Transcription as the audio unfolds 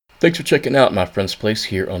Thanks for checking out My Friend's Place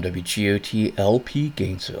here on WGOT LP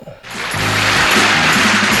Gainesville.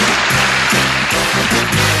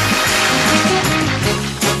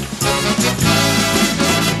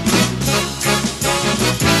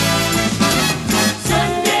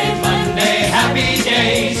 Sunday, Monday, happy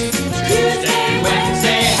days. Tuesday,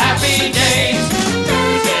 Wednesday, happy days.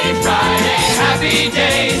 Thursday, Friday, happy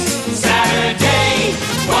days. Saturday,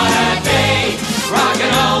 what a day.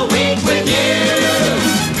 Rockin' all week with you.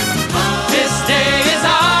 This day is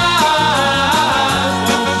ours.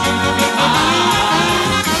 Won't you be mine?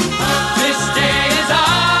 This day is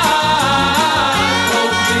ours.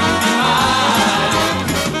 Won't you be mine?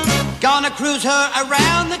 Gonna cruise her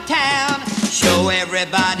around the town, show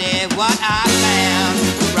everybody what I found.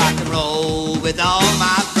 Rock and roll with all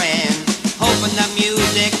my friends, hoping the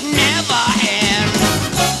music never ends.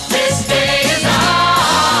 This day is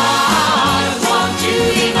ours. Won't you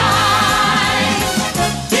be mine?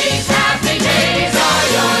 These happy days are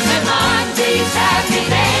yours and mine. These happy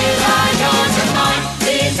days are yours and mine.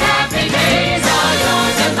 These happy days are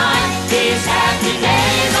yours and mine. These happy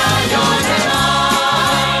days are yours and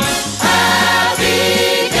mine.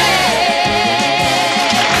 Happy days.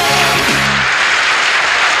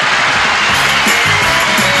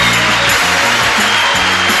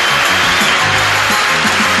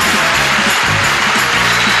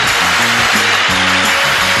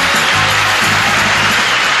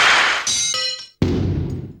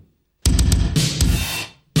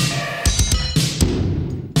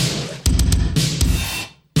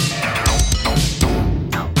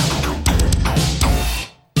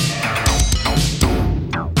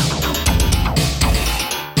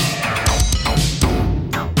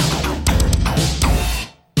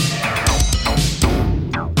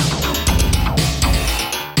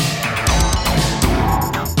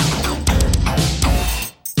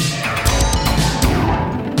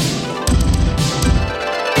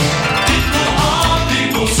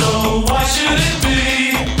 People, so why should it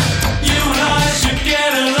be? You and I should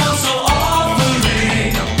get along so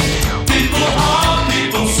awfully. People are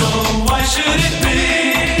people, so why should it be?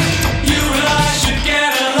 You and I should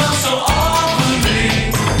get along so awfully.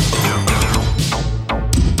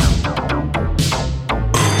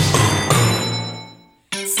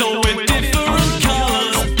 So we're different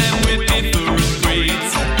colors and we're different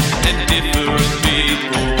breeds, and different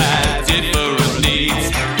people have different needs.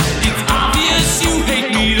 It's obvious you hate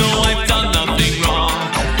me, though I've done nothing wrong.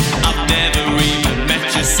 I've never even met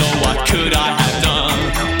you, so what could I have done?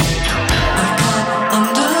 I can't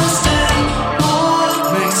understand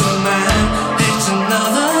what makes a man hate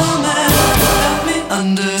another man. Help me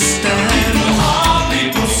understand. People are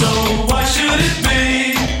people, so why should it be?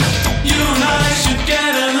 You and I should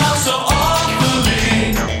get along so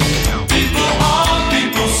awfully. People are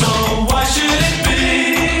people, so why should it be?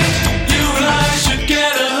 You and I should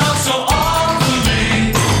get along so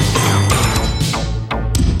awfully.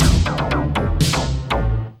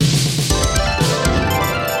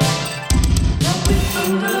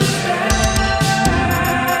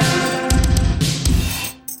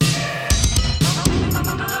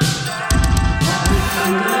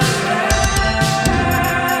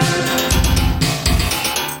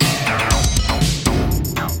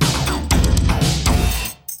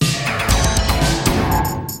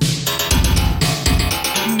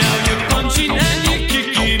 Now you're punching and you're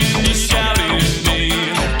kicking and you're shouting at me.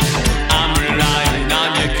 I'm relying on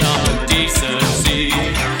your common decency.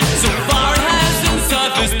 So far it hasn't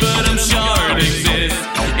surfaced, but I'm sure it exists.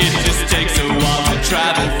 It just takes a while to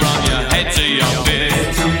travel from your head to your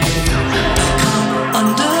fist.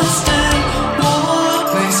 Understand what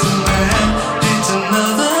makes a man hate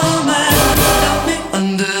another man. Help me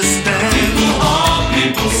understand. People are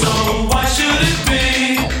people, so why should it be?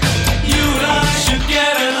 You and I should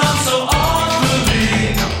get along so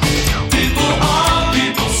awfully. People are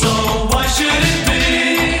people, so why should it be?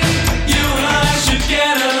 You and I should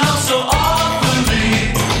get along so awfully.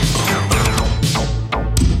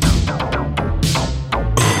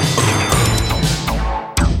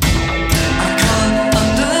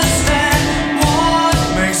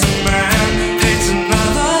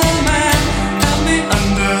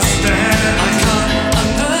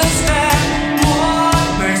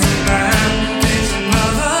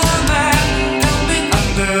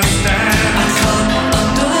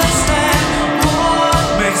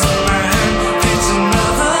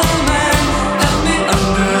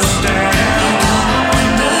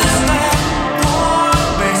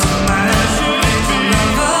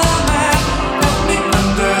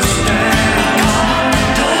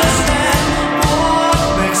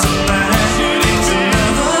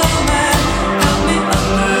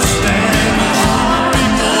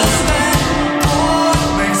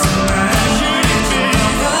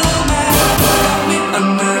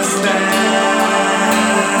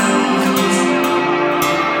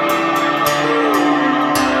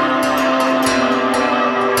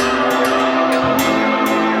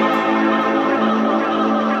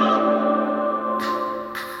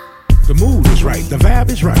 The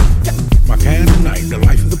vibe is right. My kind of night, the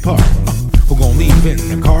life of the party. Who gon' leave in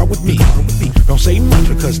the car with me? Don't say much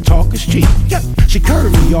because talk is cheap. She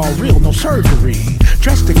curvy, all real, no surgery.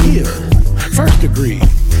 Dressed to kill, first degree.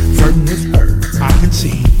 Flirting with her, I can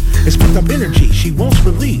see. It's picked up energy she won't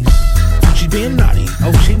release. She's being naughty,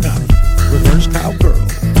 oh she naughty. Reverse cowgirl,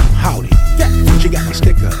 howdy. She got my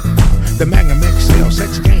sticker. The Magnum XL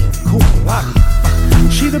sex game, cool lobby.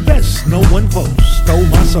 She the best, no one close. Stole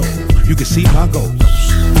my soul, you can see my goals.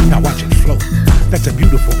 Now watch it float. That's a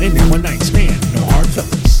beautiful ending, one night stand, no hard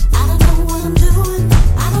feelings. I don't know what I'm doing.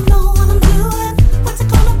 I don't know what I'm doing. What's it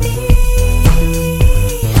gonna be?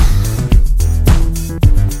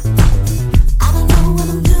 I don't know what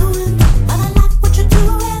I'm doing, but I like what you're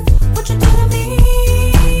doing. What you do to me?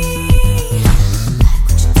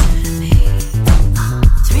 What you do to me?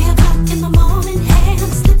 3 o'clock in the morning,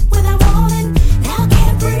 hands slip without warning. Now I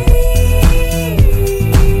can't breathe.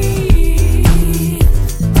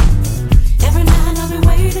 Every night I'll be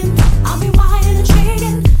waiting, I'll be wired and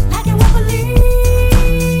shaking, like you won't believe,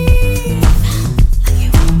 like you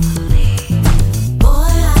won't believe.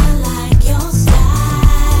 Boy, I like your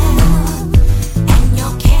style and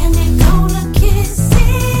your candy cola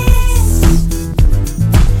kisses.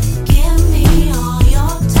 Give me all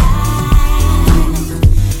your time,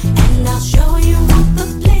 and I'll show you what the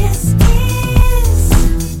bliss is.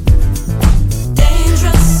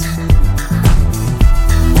 Dangerous.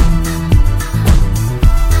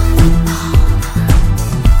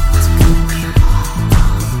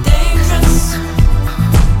 Dangerous.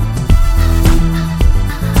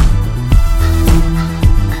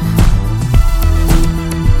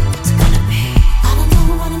 I don't know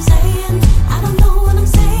what I'm saying. I don't know what I'm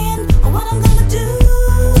saying or what I'm gonna do.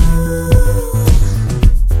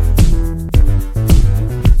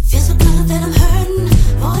 Feels so good that I'm hurting.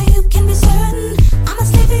 Boy, you can be certain I'm a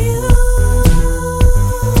slave for you.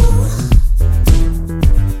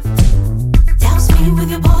 Douse me with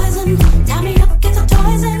your poison. Tie me up, get some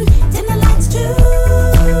toys in. Dim the lights too.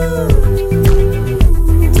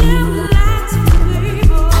 Dim the lights, baby.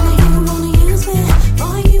 I know you wanna use me.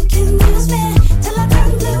 Boy, you can use me till I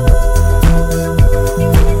turn blue.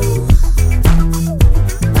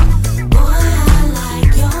 Boy, I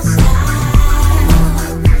like your style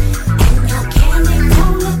and your candy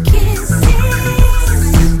cola kisses.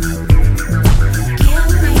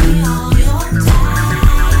 Give me all your time,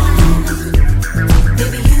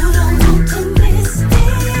 baby. You don't want to miss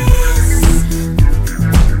this.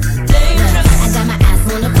 Dangerous. I got my eyes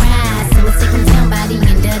on the prize. Someone's taking down by the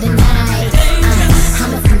end of the night.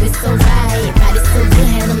 I'ma do it so right. Body so good,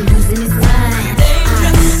 had him losing his mind.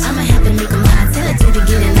 I'ma have to make him mine. Tell her to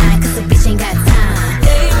get in line, cause the bitch ain't got time.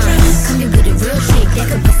 Come here with a real chick that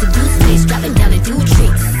could bust a deuce bitch, dropping down and do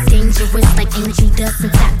tricks. Dangerous like Angel Dust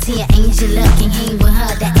and top tier Angel Luck. Can't hang with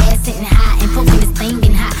her, that ass sitting high and poking this thing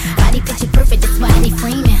in hot. Body picture perfect, that's why they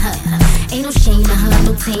framing her. Ain't no shame in her,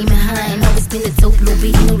 no taming her. Ain't always been a dope little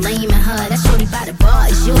baby, no lame in her. That shorty by the bar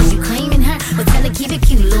is yours, you claiming her. But tell her keep it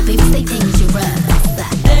cute, little baby, stay dangerous.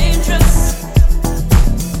 Dangerous.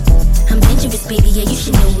 I'm dangerous, baby, yeah, you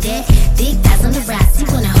should know that. Big thighs on the rise, you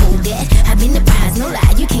wanna hold that. I've been the prize, no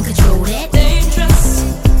lie, you can't control that. Dangerous.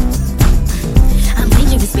 I'm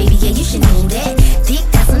dangerous, baby, yeah, you should know that. Thick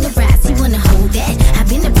thighs on the rise, you wanna hold that. I've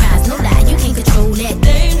been the prize, no lie, you can't control that.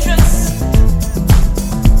 Dangerous.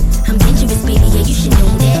 I'm dangerous, baby, yeah, you should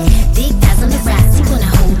know that. Thick thighs on the rise, you wanna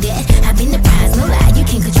hold that. I've been the prize, no lie, you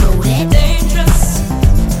can't control that. Dangerous.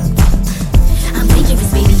 I'm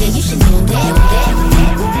dangerous, baby, yeah, you should know that.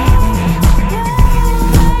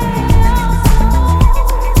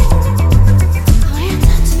 Oh, you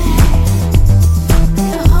touch me.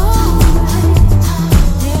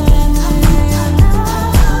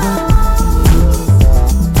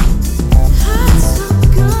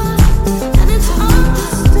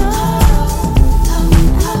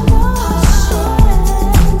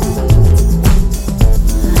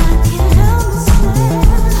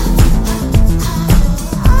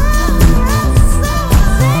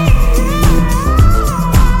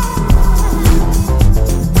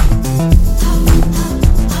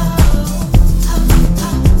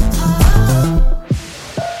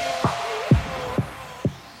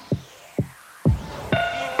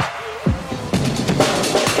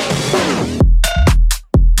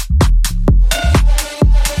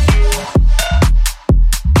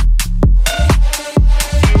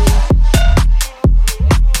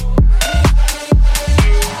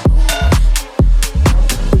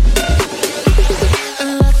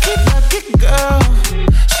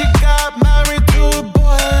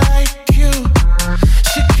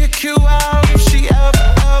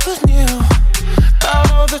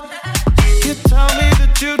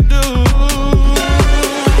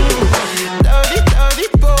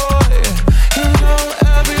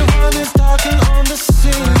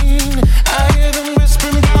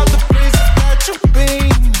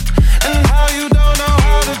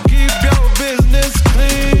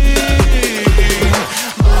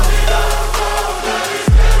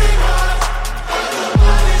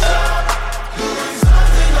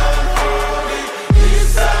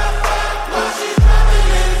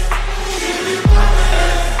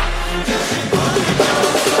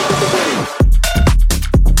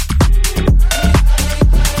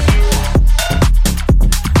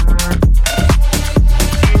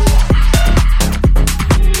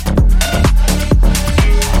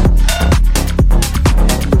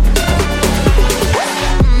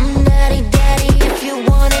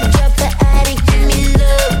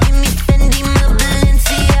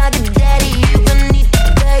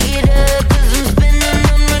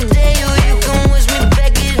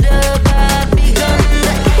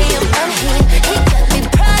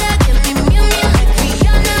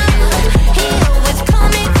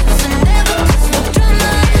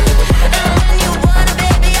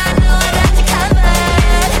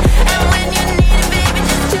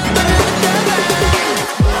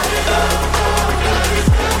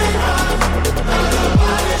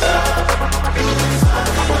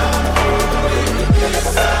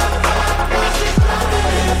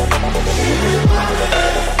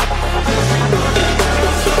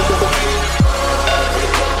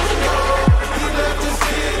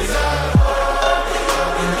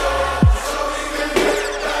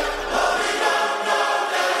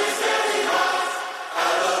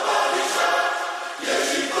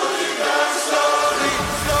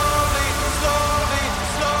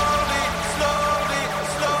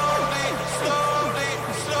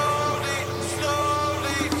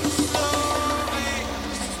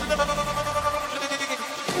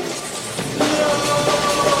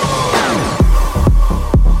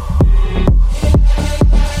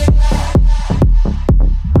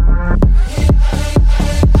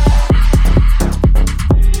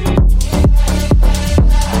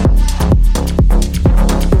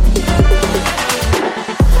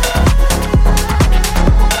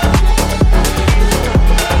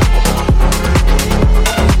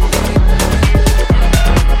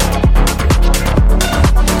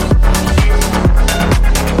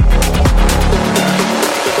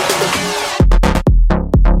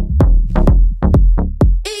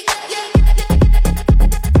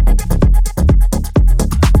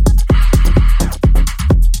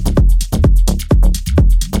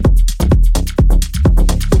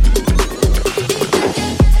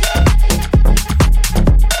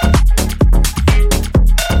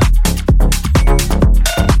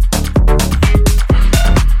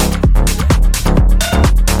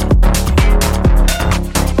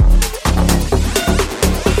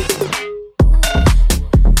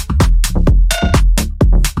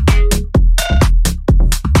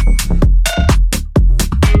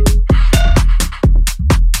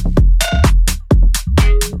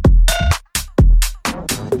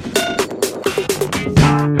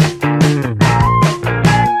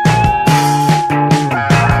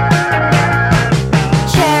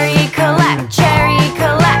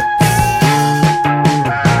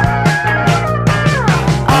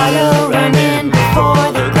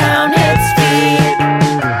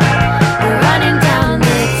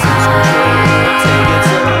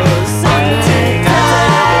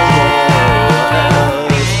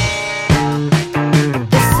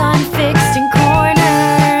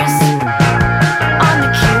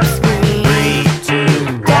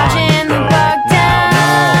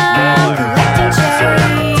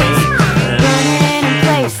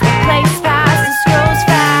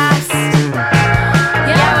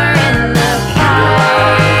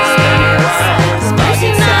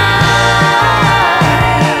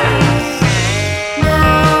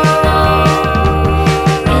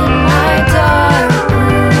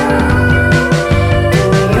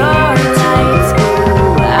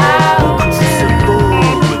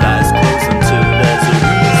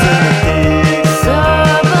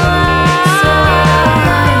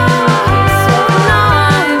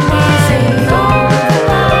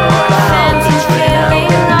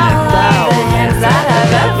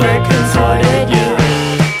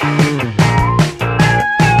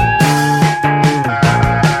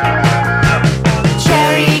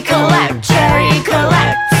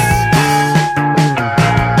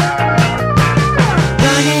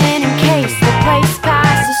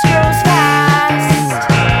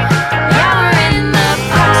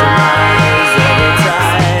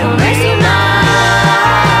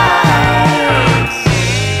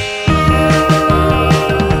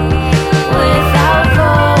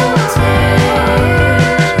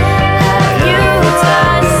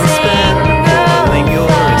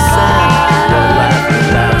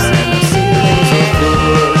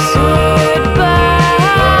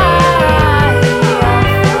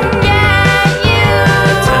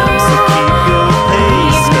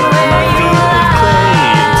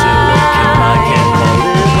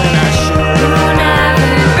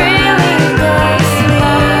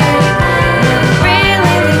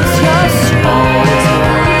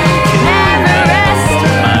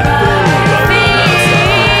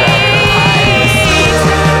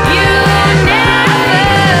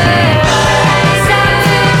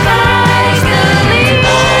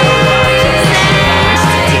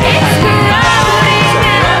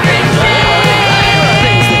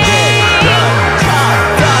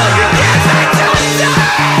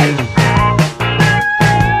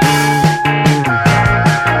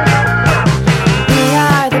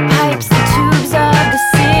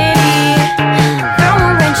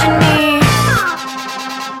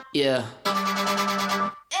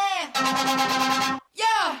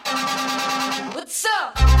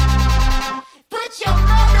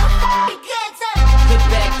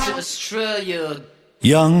 trillion.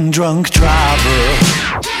 Young drunk driver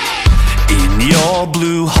in your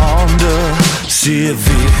blue Honda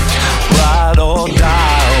Civic, ride or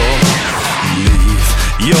die, leave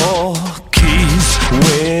your keys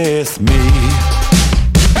with me.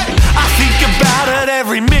 I think about it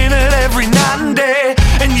every minute, every night and day,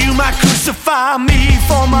 and you might crucify me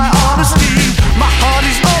for my honesty. My heart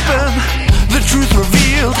is open, the truth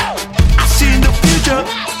revealed. I see in the future,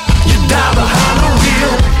 you die behind the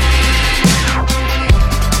wheel.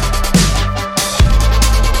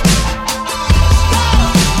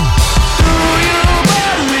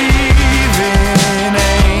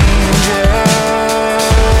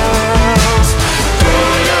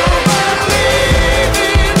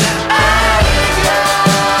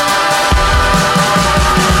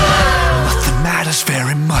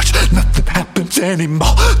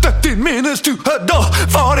 Anymore. 13 minutes to her door,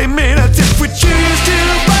 40 minutes if we choose to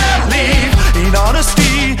believe in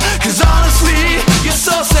honesty. Cause honestly, you're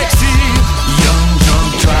so sexy. Young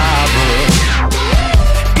drunk driver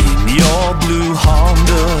in your blue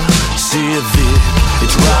Honda Civic,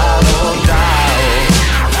 it's ride or die.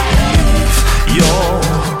 Leave your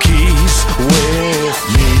keys with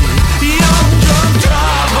me. Young drunk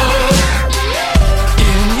driver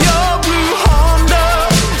in your blue Honda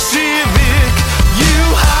Civic,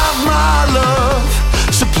 my love,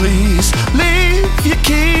 so please leave your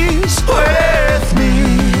keys with me.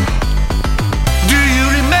 Do you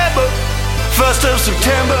remember 1st of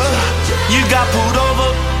September? You got pulled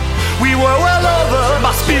over, we were well over.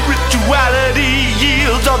 My spirituality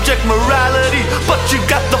yields object morality, but you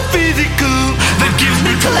got the physical that gives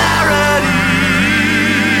me clarity.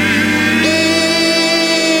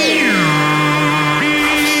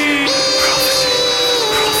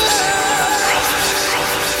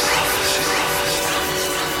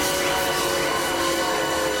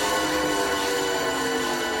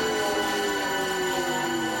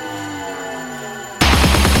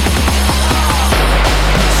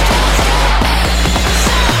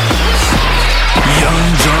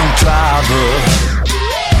 Driver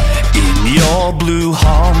in your blue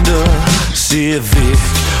Honda Civic,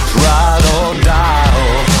 ride or die,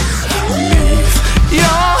 leave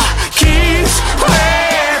your keys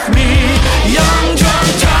with me. Young drunk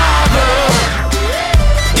driver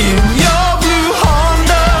in your blue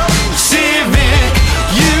Honda Civic,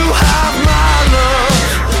 you have my love,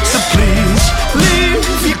 so please leave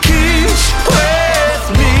your keys with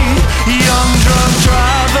me. Young drunk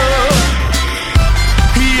driver,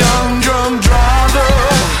 young drunk driver,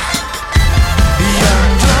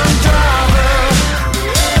 young drunk driver,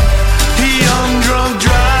 young drunk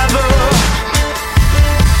driver.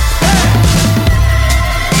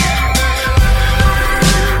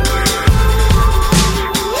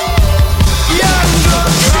 Young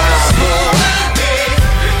drunk driver.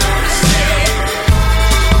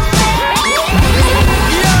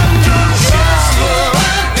 Young drunk driver.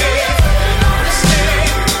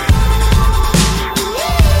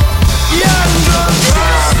 Young drunk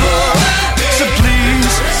driver, so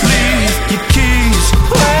please leave your keys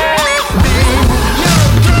with me.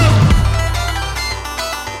 Young drunk.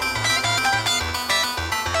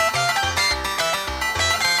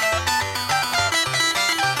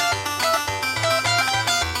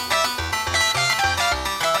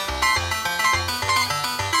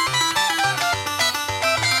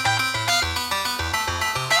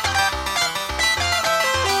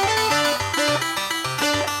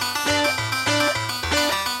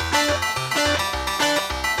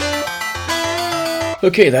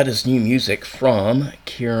 Okay, that is new music from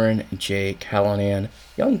Kieran J. Callanan,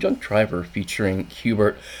 Young Drunk Driver, featuring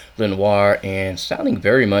Hubert Lenoir, and sounding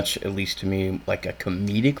very much, at least to me, like a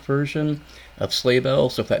comedic version of Sleigh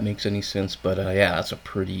Bells, if that makes any sense. But yeah, that's a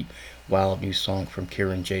pretty wild new song from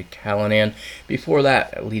Kieran J. Callanan. Before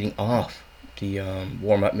that, leading off the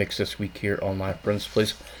warm-up mix this week here on My Friend's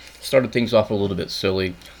Place, started things off a little bit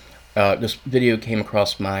silly. This video came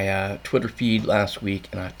across my Twitter feed last week,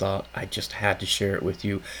 and I thought I just had to share it with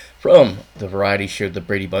you, from the variety show the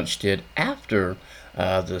Brady Bunch did after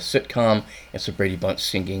the sitcom. It's the Brady Bunch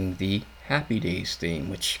singing the Happy Days theme,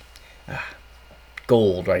 which,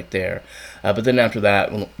 gold right there. But then after that,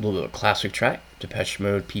 a little bit of a classic track, Depeche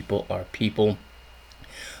Mode, People Are People.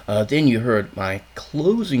 Then you heard my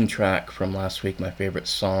closing track from last week, my favorite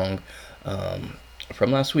song from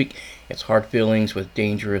last week. It's Hard Feelings with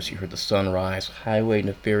Dangerous. You heard the Sunrise Highway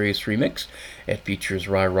Nefarious remix. It features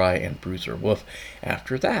Rai Rai and Bruiser Wolf.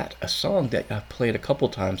 After that, a song that I've played a couple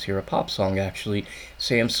times here, a pop song actually,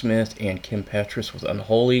 Sam Smith and Kim Petras with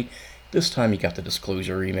Unholy. This time you got the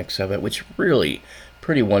Disclosure remix of it, which really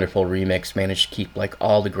pretty wonderful remix. Managed to keep like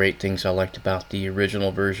all the great things I liked about the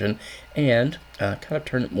original version and kind of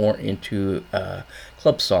turn it more into a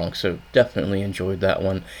club song. So definitely enjoyed that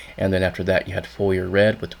one. And then after that you had Foyer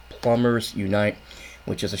Red with Plumbers Unite,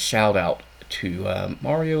 which is a shout out to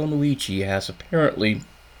Mario and Luigi, as apparently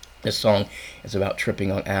this song is about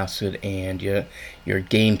tripping on acid and your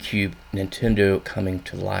GameCube Nintendo coming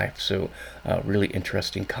to life. So, really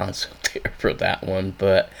interesting concept there for that one.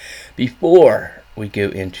 But before we go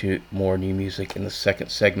into more new music in the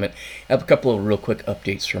second segment, I have a couple of real quick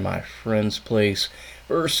updates from my friend's place.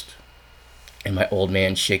 First, and my old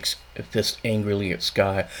man shakes a fist angrily at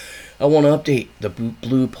Sky, I want to update the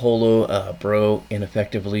Blue Polo Bro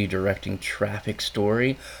ineffectively directing traffic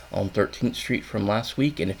story on 13th Street from last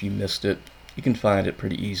week. And if you missed it, you can find it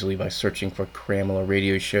pretty easily by searching for Cramela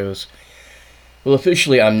radio shows. Well,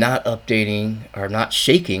 officially, I'm not updating, or not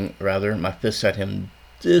shaking, rather, my fist at him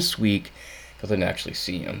this week, because I didn't actually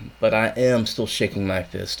see him. But I am still shaking my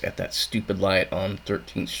fist at that stupid light on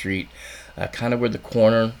 13th Street, kind of where the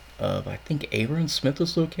corner of, I think, Avery and Smith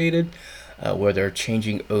is located, where they're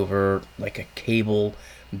changing over like a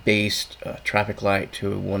cable-based traffic light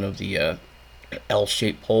to one of the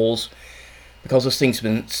L-shaped poles. Because this thing's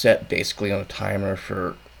been set basically on a timer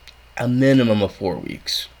for a minimum of 4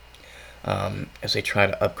 weeks, as they try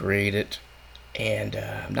to upgrade it. And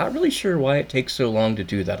I'm not really sure why it takes so long to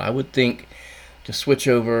do that. I would think to switch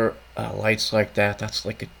over lights like that, that's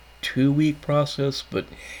like a 2-week process, but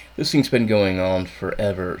this thing's been going on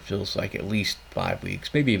forever. It feels like at least 5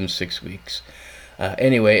 weeks, maybe even 6 weeks.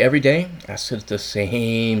 Anyway, every day I sit at the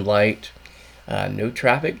same light, no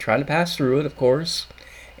traffic trying to pass through it, of course,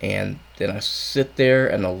 and then I sit there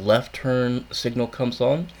and the left turn signal comes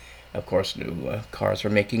on. Of course, no cars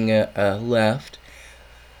are making a left,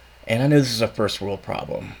 and I know this is a first world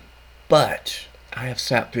problem, but I have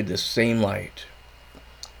sat through this same light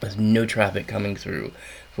with no traffic coming through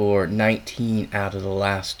for 19 out of the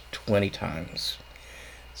last 20 times.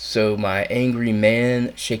 So my angry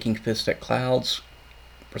man shaking fist at clouds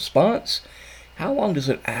response, how long does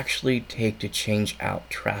it actually take to change out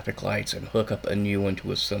traffic lights and hook up a new one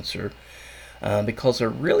to a sensor? Because there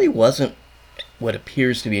really wasn't what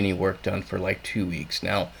appears to be any work done for like 2 weeks.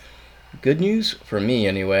 Now, good news for me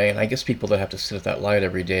anyway, and I guess people that have to sit at that light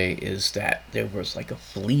every day, is that there was like a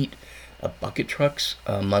fleet of bucket trucks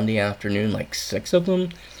Monday afternoon, like 6 of them.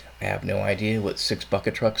 I have no idea what 6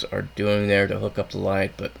 bucket trucks are doing there to hook up the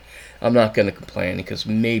light, but I'm not going to complain because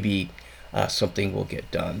maybe something will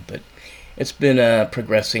get done. But it's been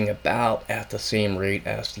progressing about at the same rate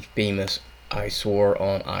as the famous eyesore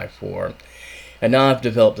on I-4. And now I've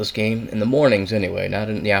developed this game in the mornings anyway, not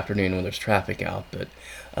in the afternoon when there's traffic out, but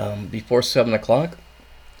before 7 o'clock,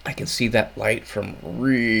 I can see that light from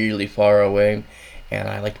really far away. And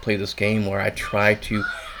I like to play this game where I try to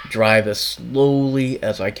drive as slowly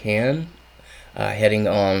as I can, heading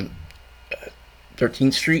on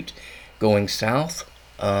 13th Street, going south,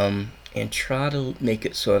 and try to make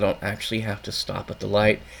it so I don't actually have to stop at the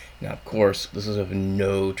light. Now, of course, this is if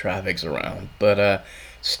no traffic's around, but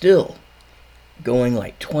still, going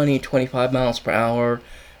like 20, 25 miles per hour,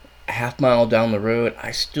 a half mile down the road,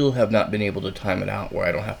 I still have not been able to time it out where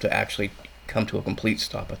I don't have to actually come to a complete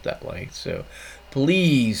stop at that light. So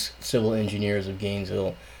please, civil engineers of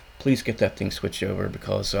Gainesville, please get that thing switched over,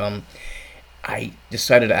 because I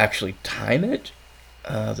decided to actually time it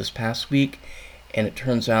this past week, and it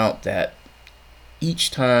turns out that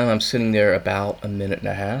each time I'm sitting there about a minute and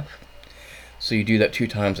a half. So you do that 2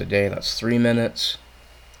 times a day, that's 3 minutes,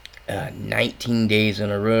 19 days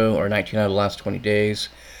in a row, or 19 out of the last 20 days.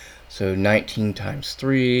 So 19 times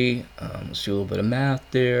 3, let's do a little bit of math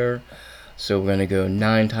there. So we're going to go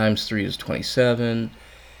 9 times 3 is 27,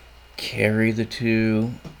 carry the 2,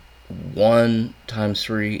 1 times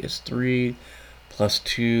 3 is 3, plus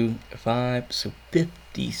 2, 5, so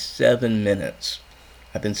 57 minutes.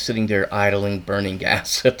 I've been sitting there idling, burning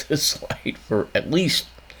gas at this light for at least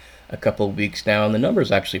a couple of weeks now, and the number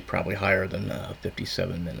is actually probably higher than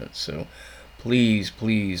 57 minutes. So please,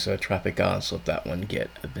 traffic gods, let that one get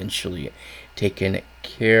eventually taken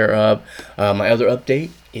care of. My other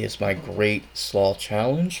update is my Great Slaw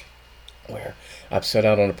Challenge, where I've set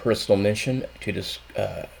out on a personal mission to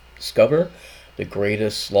discover the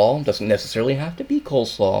greatest slaw. Doesn't necessarily have to be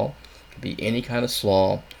coleslaw. It could be any kind of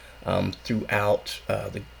slaw throughout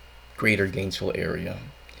the greater Gainesville area.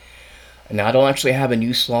 Now, I don't actually have a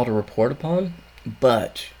new slaw to report upon,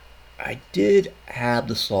 but I did have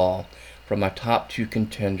the slaw from my top 2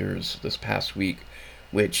 contenders this past week,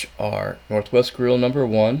 which are Northwest Grill number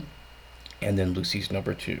 1 and then Lucy's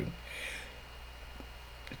number 2.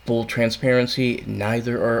 Full transparency,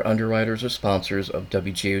 neither are underwriters or sponsors of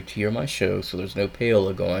WGOT or my show, so there's no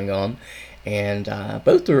payola going on. And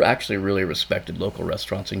both are actually really respected local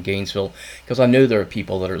restaurants in Gainesville, because I know there are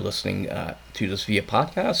people that are listening to this via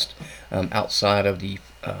podcast outside of the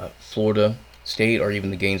Florida state or even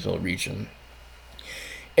the Gainesville region.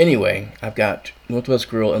 Anyway, I've got Northwest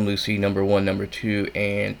Grill and Lucy number 1, number 2,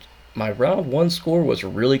 and my round 1 score was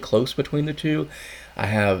really close between the two. I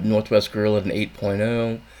have Northwest Grill at an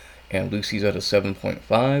 8.0 and Lucy's at a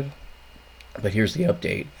 7.5. But here's the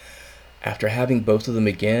update. After having both of them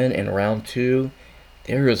again in round 2,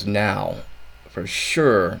 there is now, for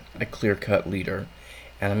sure, a clear-cut leader.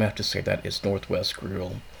 And I'm going to have to say that is Northwest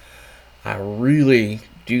Grill. I really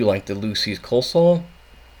do like the Lucy's coleslaw,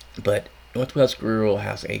 but Northwest Grill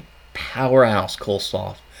has a powerhouse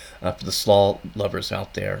coleslaw for the slaw lovers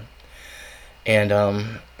out there. And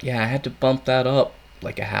yeah, I had to bump that up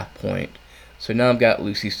like a half point. So now I've got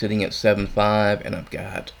Lucy sitting at 7.5, and I've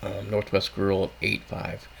got Northwest Grill at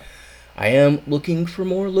 8.5. I am looking for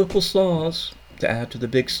more local slaws to add to the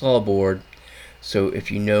big slaw board. So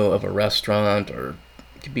if you know of a restaurant, or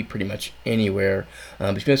it could be pretty much anywhere,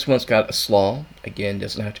 but if this one's got a slaw, again,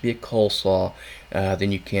 doesn't have to be a coleslaw,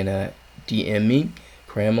 then you can DM me,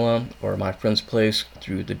 Cramela, or My Friend's Place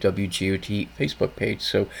through the WGOT Facebook page.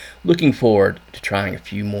 So looking forward to trying a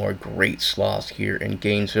few more great slaws here in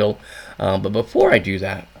Gainesville. But before I do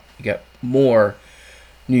that, we got more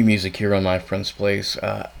new music here on My Friend's Place.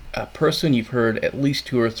 A person you've heard at least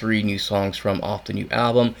 2 or 3 new songs from off the new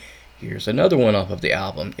album. Here's another one off of the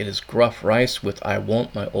album. It is Gruff Rice with I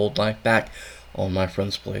Want My Old Life Back on My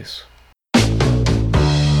Friend's Place.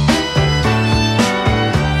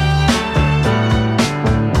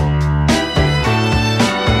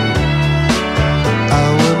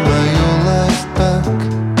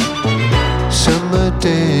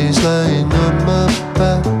 Days lying on my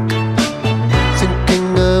back,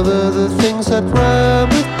 thinking of other things that rhyme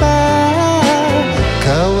with back.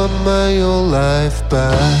 How am I your life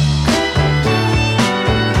back?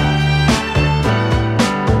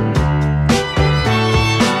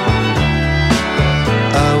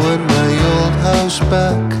 I want my old house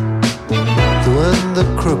back, the one the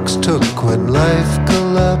crooks took when life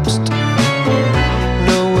collapsed.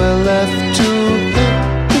 Nowhere left to hit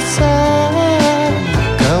the side.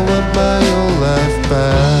 I want my old life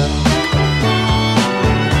back.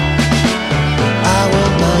 I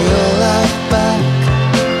want my old life back.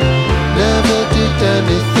 Never did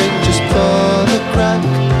anything just for the crack.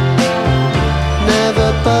 Never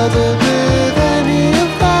bothered with any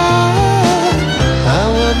of that. I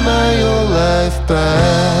want my old life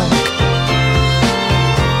back.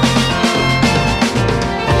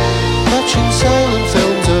 Watching silent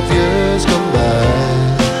films of years gone by.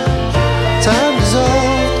 Time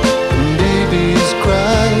dissolved and babies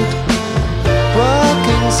cried.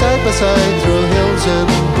 Walking side by side through hills and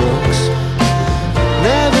brooks.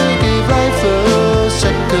 Never gave life a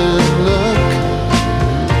second look.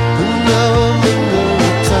 And now I'm under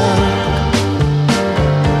attack.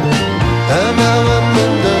 And now I'm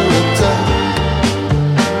under attack.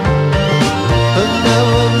 And now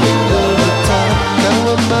I'm under attack. I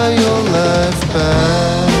want my old life back.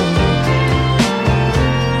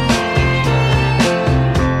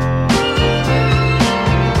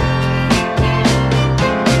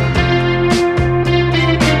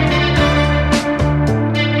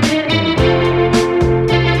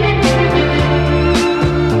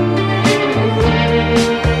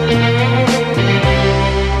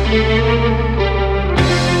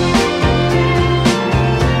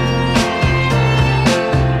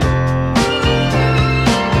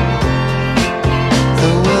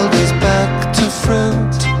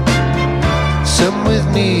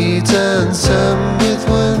 And some with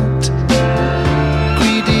want.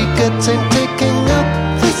 Greedy getting taking up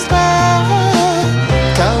the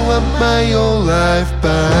slack. I want my old life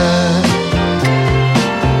back.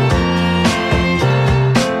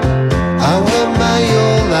 I want my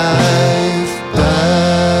old life back.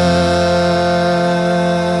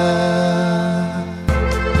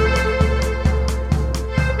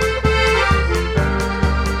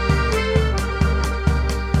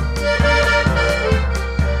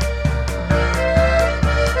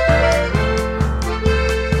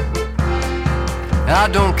 I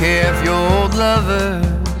don't care if your old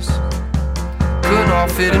lovers couldn't all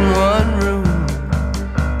fit in one room.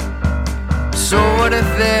 So what if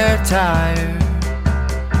they're tired,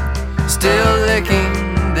 still licking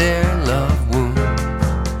their love wounds?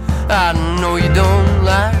 I know you don't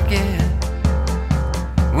like it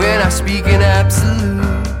when I speak in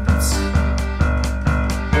absolutes.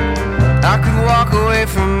 I could walk away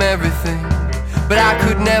from everything, but I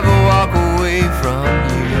could never walk away from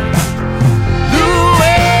you.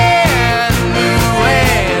 Luann,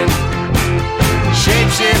 Luann,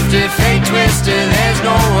 shapeshifter, fate twister, there's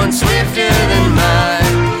no one swifter than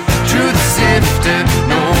mine. Truth sifter,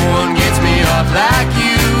 no one gets me off like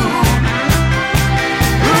you.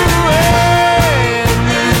 Luann,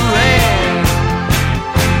 Luann,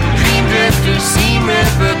 dream drifter, seam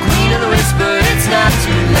ripper, queen of the whisper, it's not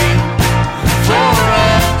too late for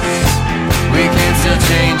us. We can still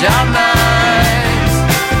change our minds.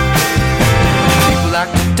 People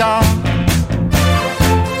like to talk,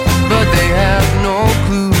 but they have no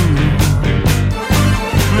clue.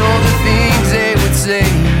 Know the things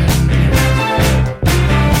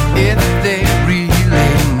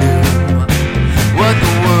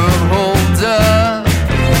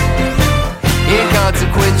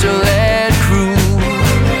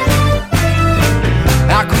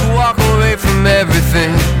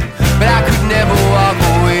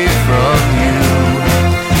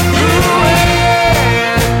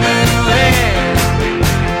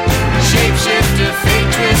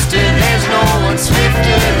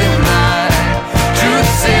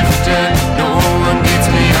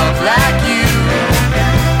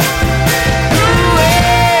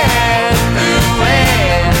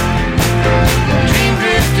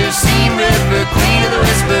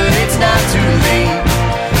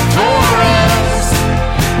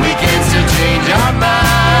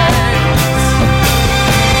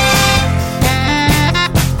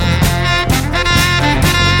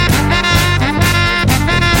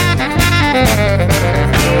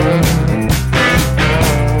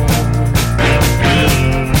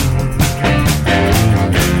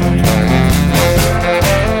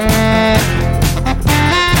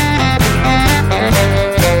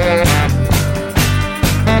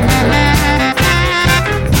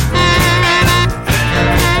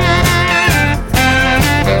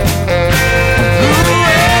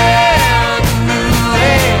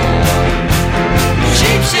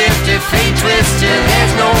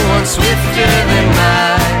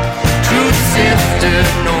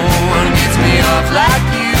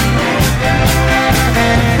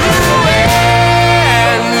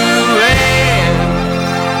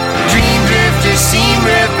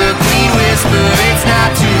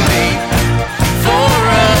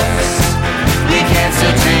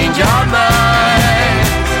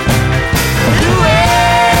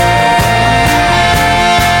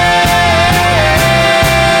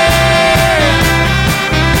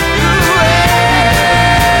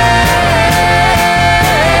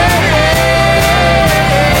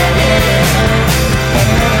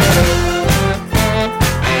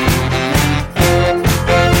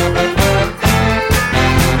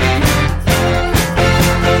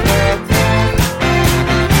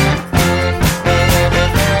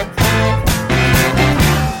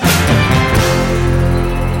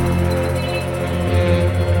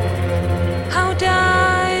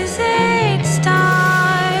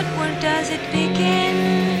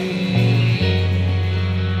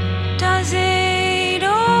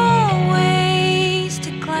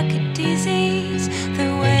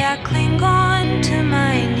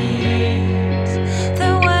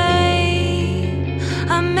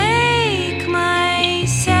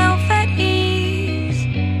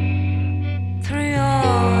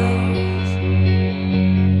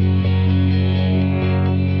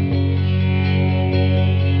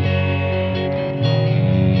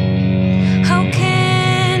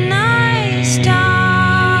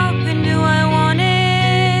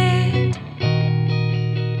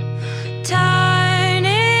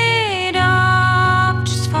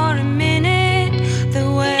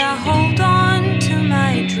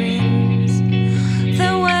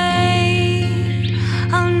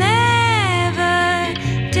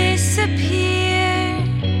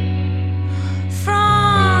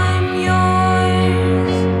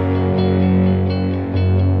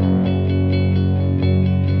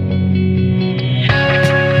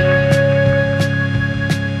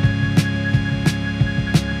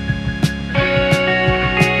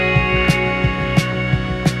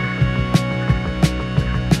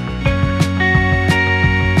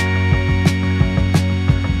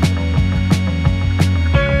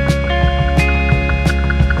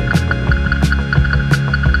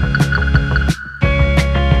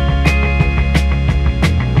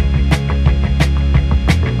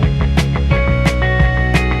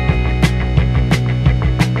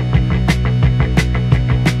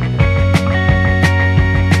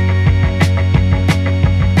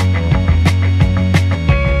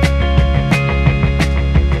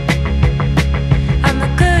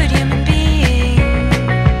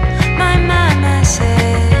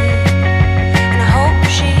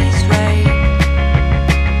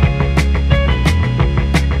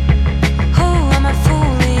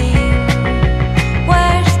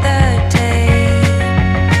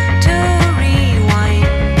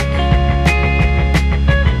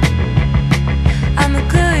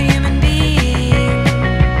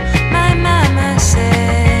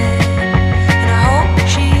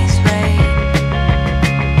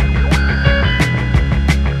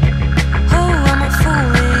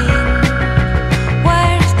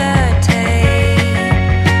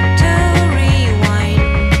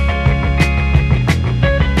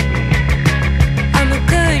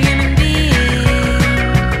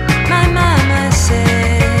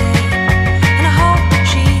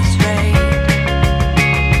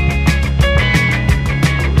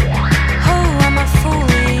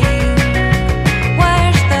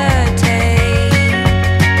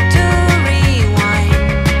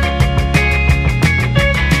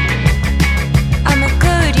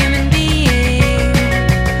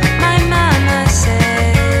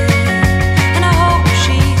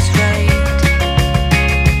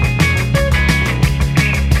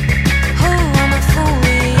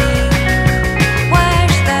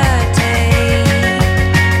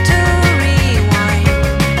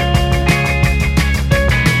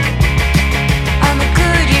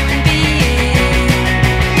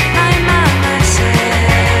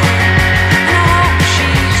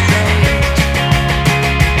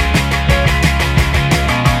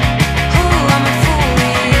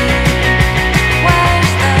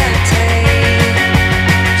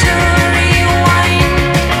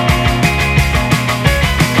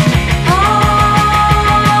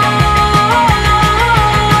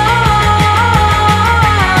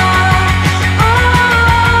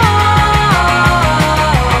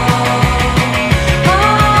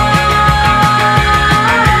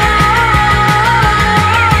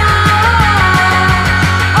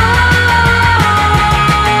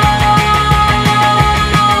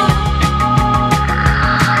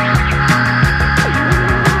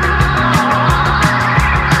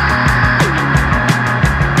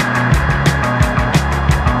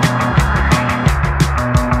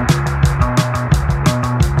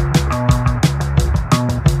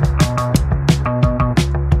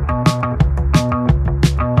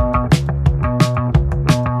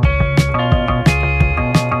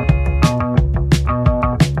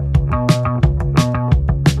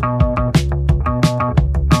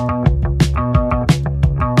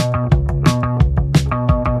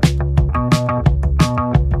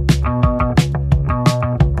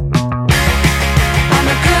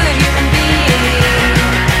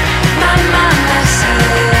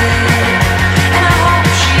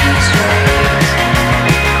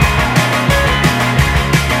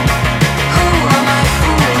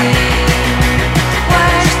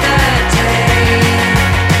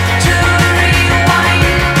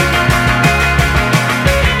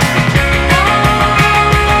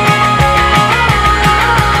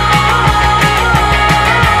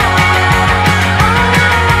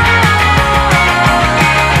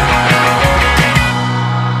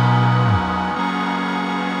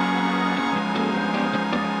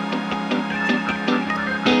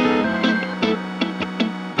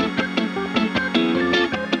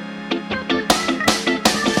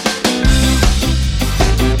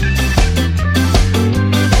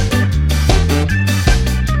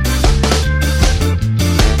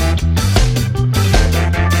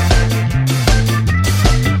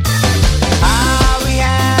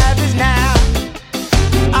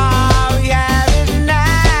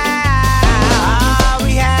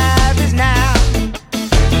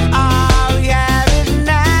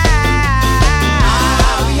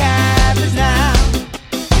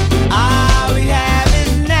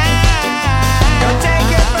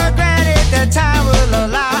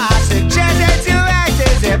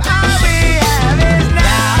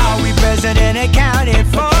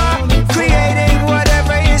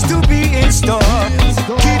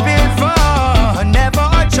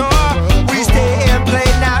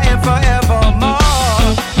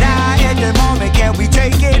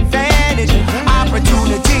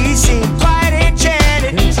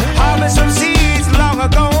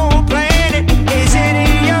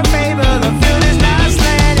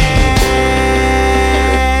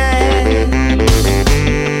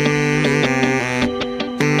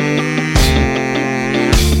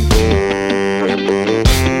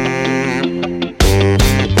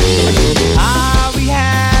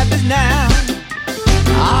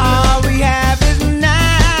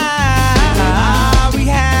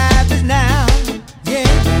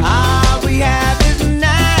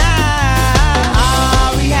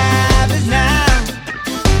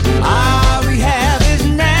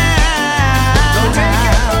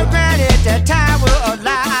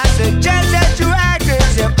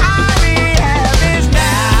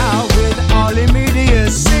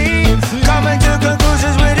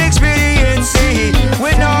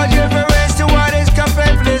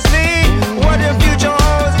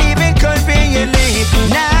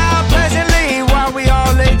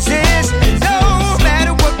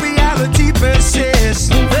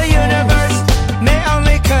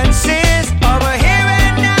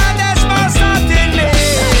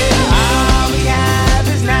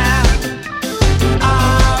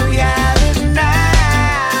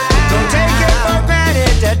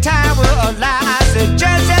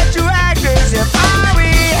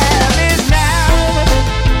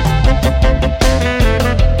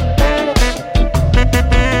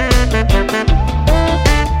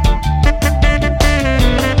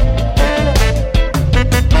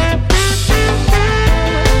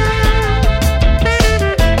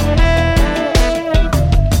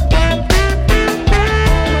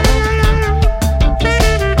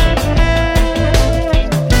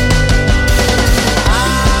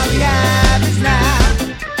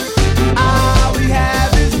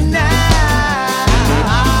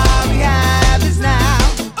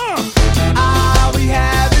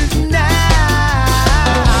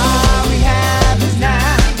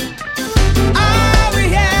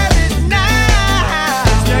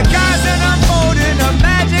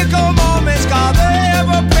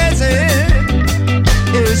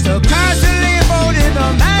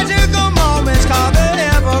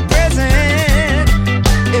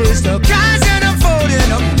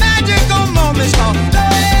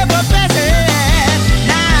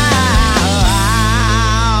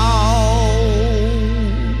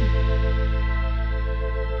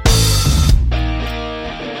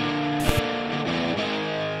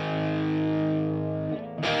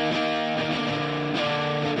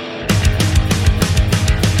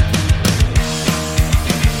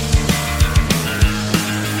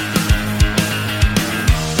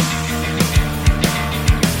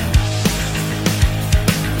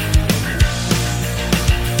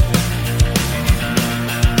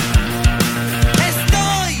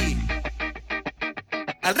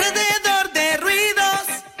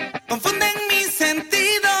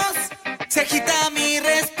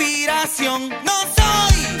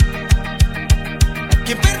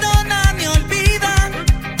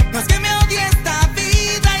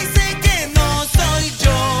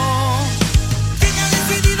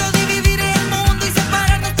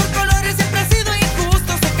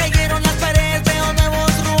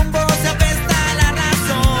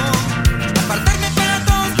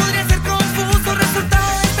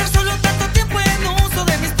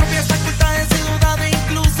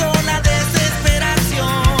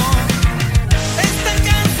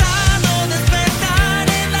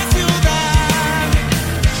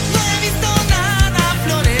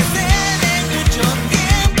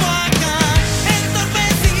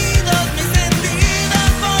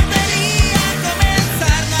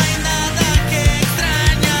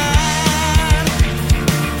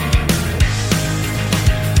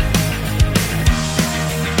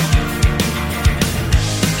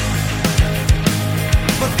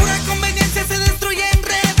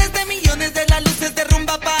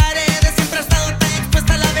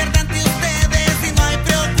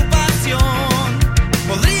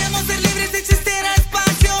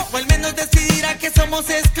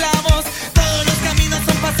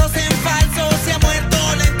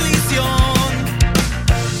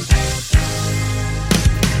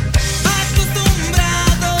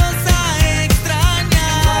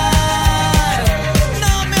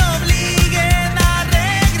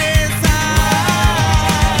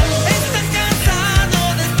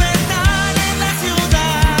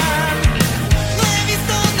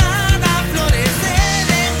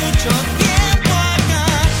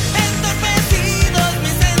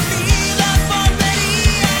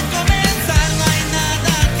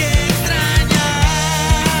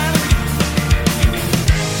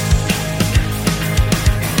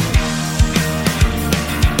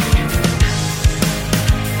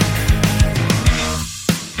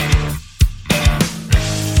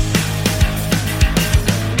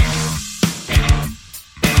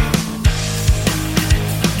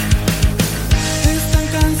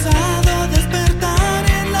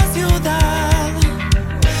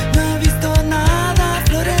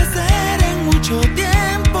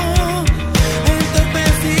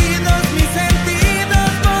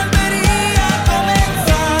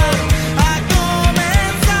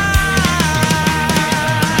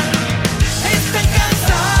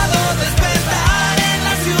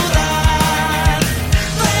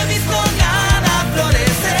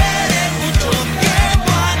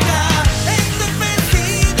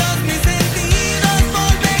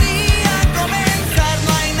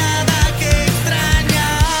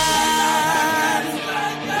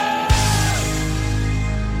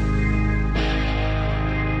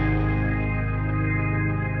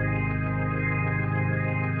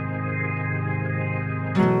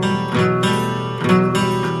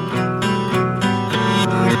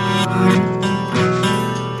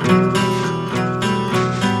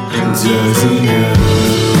doesn't know.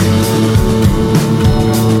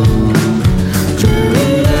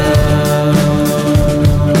 Drilling down,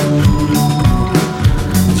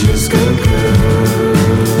 just go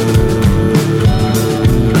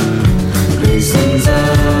Basins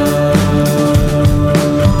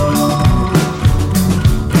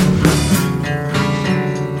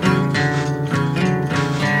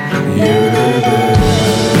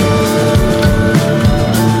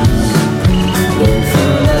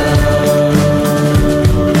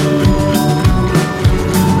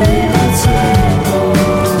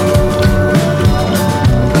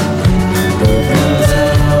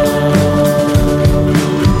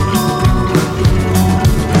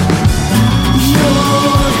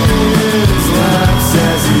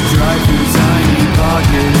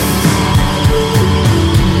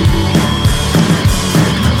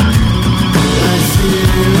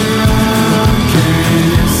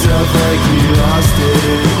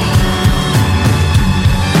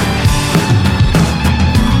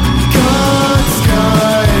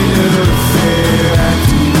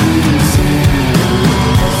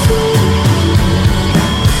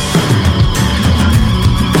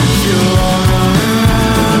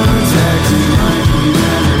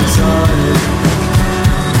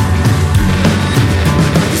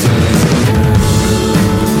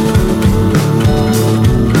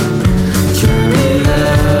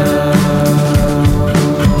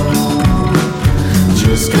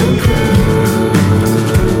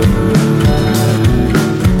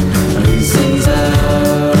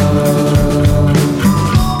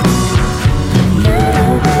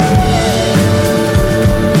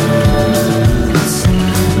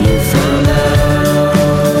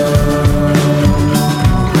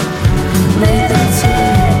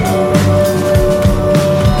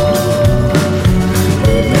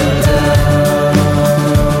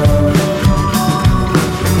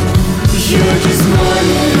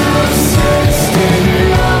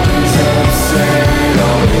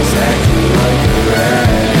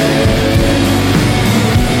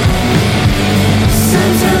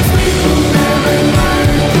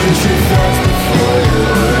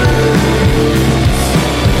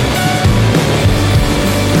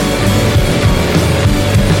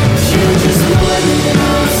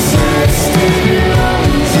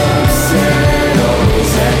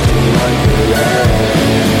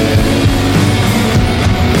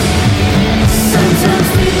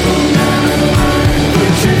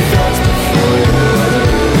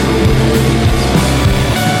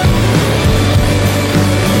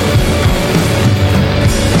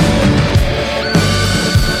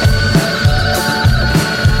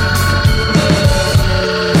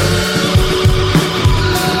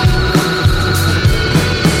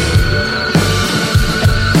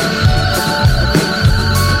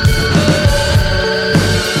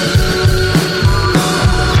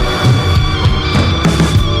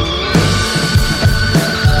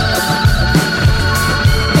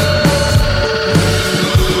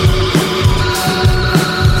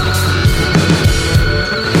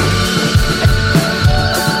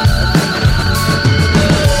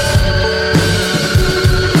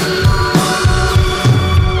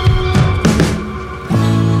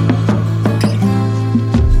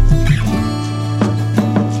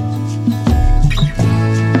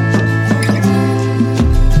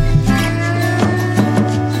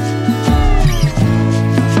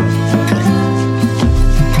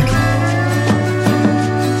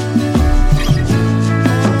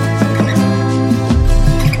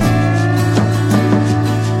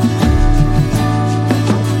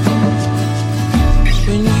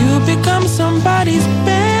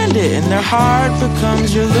heart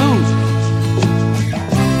becomes your loot.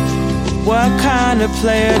 What kind of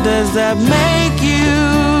player does that make you?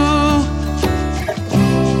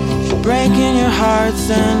 Breaking your hearts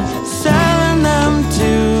and selling them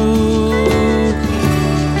too.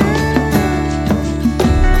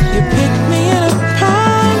 You picked me in a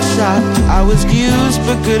pawn shop. I was used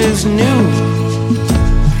but good as new.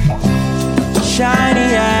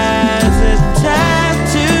 Shiny as a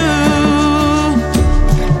tattoo,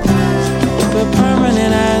 but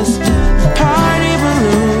permanent as party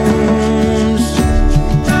balloons.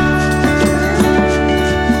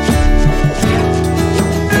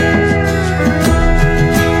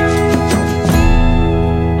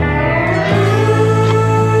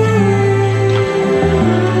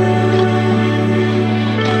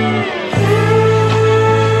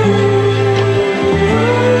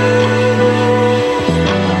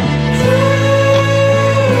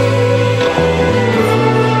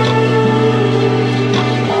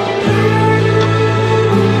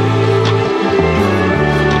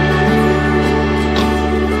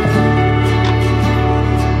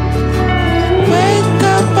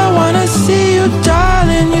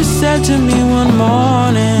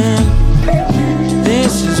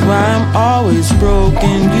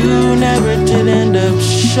 and you never did end up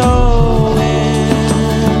showing.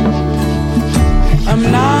 I'm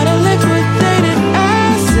not a liquidated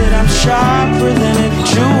acid, I'm sharper than a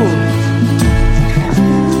jewel.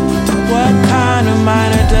 What kind of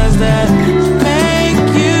miner does that make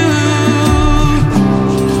you?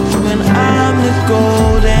 When I'm the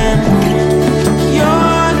gold and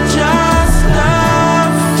you're just a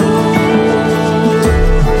fool.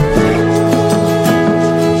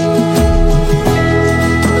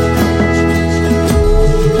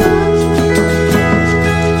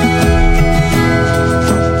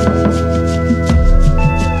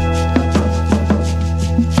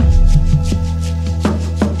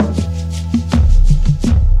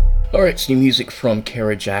 Alright, it's new music from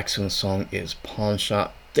Kara Jackson. The song is Pawn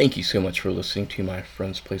Shop. Thank you so much for listening to my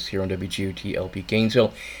friend's place here on WGOT LP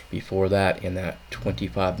Gainesville. Before that, in that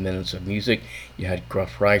 25 minutes of music, you had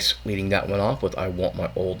Gruff Rice leading that one off with I Want My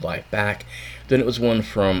Old Life Back. Then it was one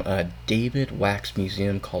from David Wax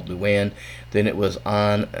Museum called Luann. Then it was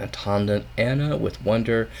On Attendant Anna with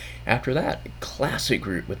Wonder. After that, classic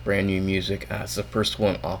group with brand new music. It's the first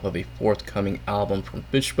one off of a forthcoming album from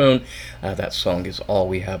Fishbone. That song is All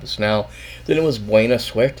We Have Is Now. Then it was Buena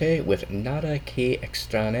Suerte with Nada Que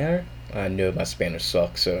Extrañar. I know my Spanish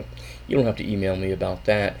sucks, so you don't have to email me about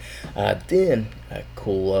that. Then a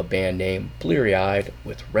cool band name, Bleary Eyed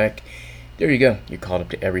with Wreck. There you go. You're caught up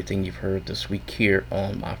to everything you've heard this week here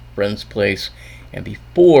on my friend's place. And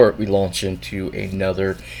before we launch into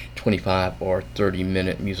another 25 or 30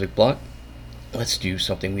 minute music block, let's do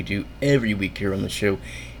something we do every week here on the show,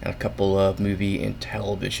 and a couple of movie and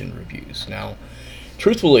television reviews. Now,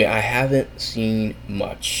 truthfully, I haven't seen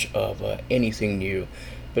much of anything new.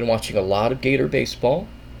 Been watching a lot of Gator baseball,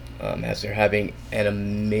 as they're having an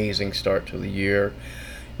amazing start to the year,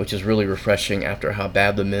 which is really refreshing after how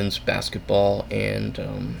bad the men's basketball and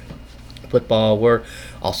football were.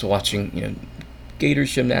 Also watching,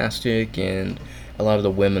 Gators gymnastic and a lot of the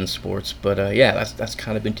women's sports. But yeah, that's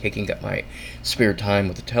kind of been taking up my spare time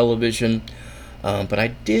with the television. But I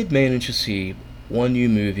did manage to see one new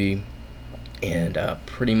movie and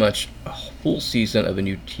pretty much a full season of a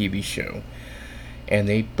new TV show. And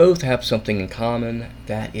they both have something in common.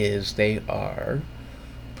 That is, they are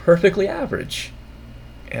perfectly average.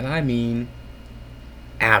 And I mean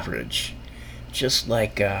average. Just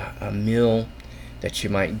like a meal that you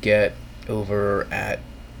might get over at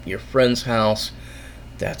your friend's house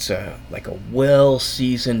that's like a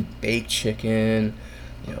well-seasoned baked chicken,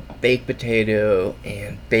 baked potato,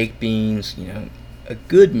 and baked beans. A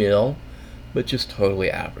good meal, but just totally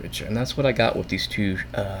average. And that's what I got with these two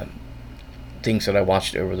things that I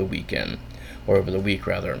watched over the weekend, or over the week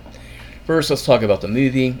rather. First, let's talk about the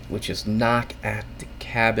movie, which is Knock at the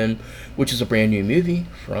Cabin, which is a brand new movie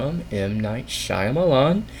from M. Night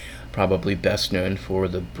Shyamalan, probably best known for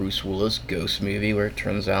the Bruce Willis Ghost movie, where it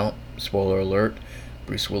turns out, spoiler alert,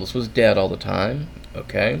 Bruce Willis was dead all the time.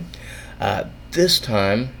 Okay, this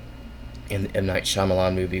time in the M. Night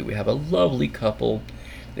Shyamalan movie, we have a lovely couple.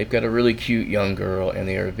 They've got a really cute young girl, and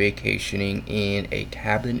they are vacationing in a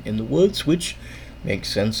cabin in the woods, which makes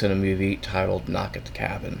sense in a movie titled Knock at the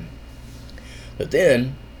Cabin. But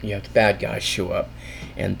then you have the bad guys show up,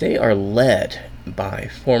 and they are led by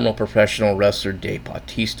former professional wrestler Dave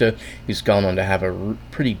Bautista, who's gone on to have a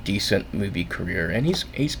pretty decent movie career, and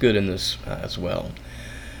he's good in this as well.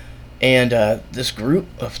 And this group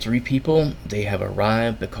of three people, they have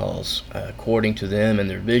arrived because, according to them and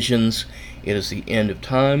their visions, it is the end of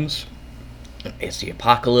times, it's the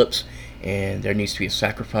apocalypse, and there needs to be a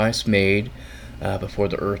sacrifice made before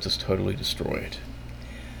the earth is totally destroyed.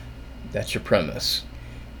 That's your premise.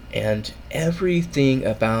 And everything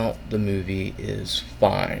about the movie is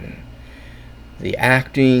fine. The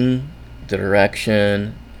acting, the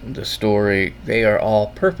direction, the story, they are all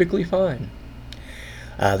perfectly fine.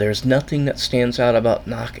 There's nothing that stands out about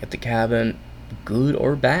Knock at the Cabin, good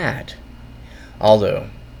or bad. Although,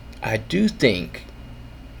 I do think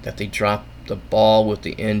that they dropped the ball with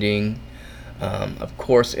the ending. Of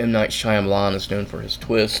course, M. Night Shyamalan is known for his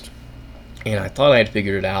twist, and I thought I had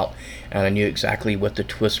figured it out, and I knew exactly what the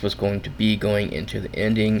twist was going to be going into the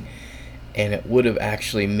ending, and it would have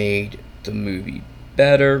actually made the movie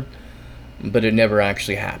better, but it never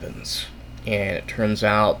actually happens. And it turns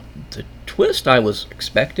out the twist I was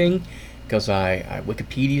expecting, because I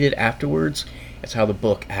Wikipedia'd it afterwards, it's how the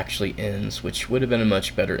book actually ends, which would have been a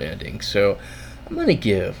much better ending. So I'm going to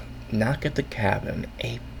give Knock at the Cabin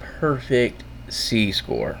a perfect C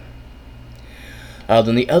score.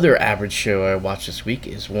 Then the other average show I watched this week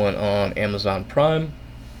is one on Amazon Prime,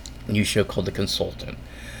 a new show called The Consultant.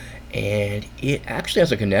 And it actually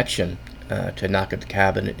has a connection to Knock at the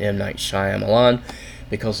Cabin and M. Night Shyamalan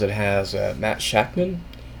because it has Matt Shackman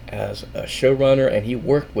as a showrunner, and he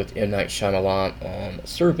worked with M. Night Shyamalan on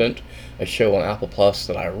Servant, a show on Apple Plus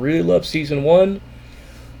that I really loved season 1,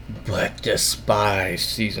 but despised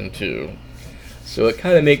season 2. So it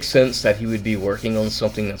kind of makes sense that he would be working on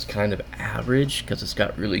something that's kind of average, because it's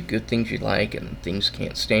got really good things you like and things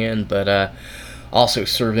can't stand, but also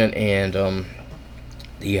Servant and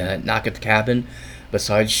the Knock at the Cabin,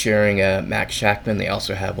 besides sharing Max Shackman, they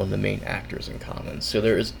also have one of the main actors in common. So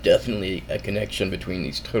there is definitely a connection between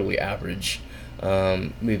these totally average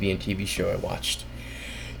movie and TV show I watched.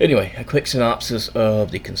 Anyway, a quick synopsis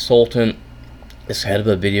of The Consultant. This head of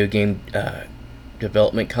a video game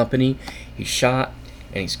development company. He's shot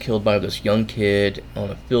and he's killed by this young kid on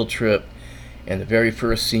a field trip, and the very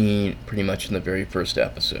first scene, pretty much in the very first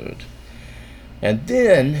episode. And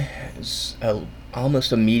then,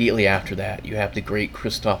 almost immediately after that, you have the great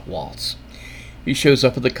Christoph Waltz. He shows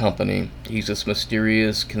up at the company. He's this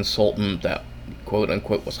mysterious consultant that,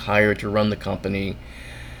 quote-unquote, was hired to run the company.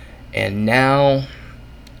 And now,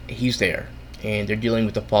 he's there. And they're dealing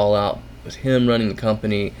with the fallout with him running the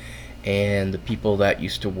company and the people that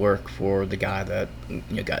used to work for the guy that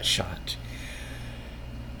got shot.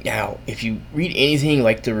 Now, if you read anything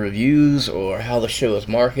like the reviews or how the show is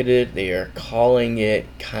marketed, they are calling it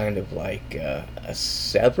kind of like a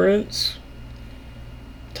Severance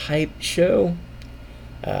type show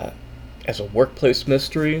as a workplace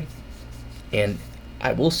mystery. And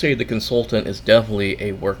I will say The Consultant is definitely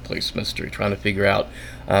a workplace mystery, trying to figure out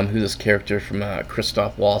who this character from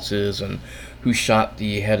Christoph Waltz is and who shot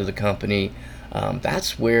the head of the company.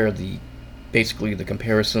 That's where basically the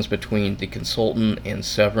comparisons between The Consultant and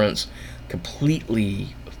Severance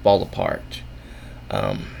completely fall apart.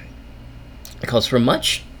 Because for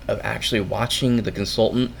much of actually watching The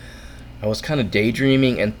Consultant, I was kind of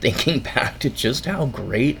daydreaming and thinking back to just how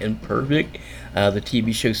great and perfect the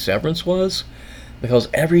TV show Severance was, because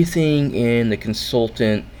everything in The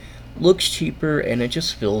Consultant looks cheaper and it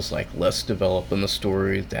just feels like less developed than the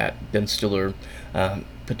story that Ben Stiller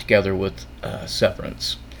put together with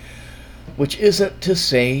Severance. Which isn't to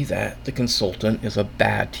say that The Consultant is a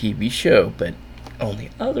bad TV show, but on the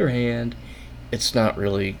other hand, it's not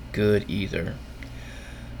really good either.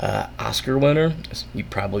 Oscar winner, you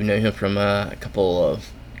probably know him from a couple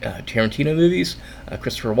of Tarantino movies,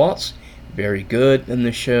 Christopher Waltz, very good in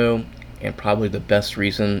the show, and probably the best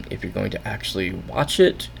reason if you're going to actually watch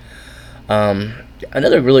it.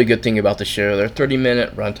 Another really good thing about the show, they're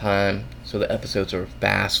 30-minute runtime, so the episodes are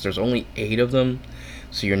fast. There's only 8 of them,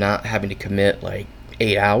 so you're not having to commit like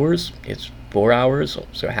 8 hours. It's 4 hours,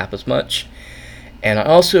 so half as much. And I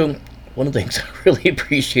also, one of the things I really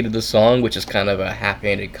appreciated the song, which is kind of a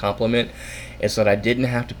half-handed compliment, is that I didn't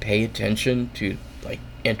have to pay attention to like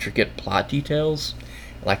intricate plot details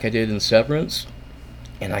like I did in Severance,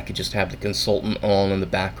 and I could just have The Consultant on in the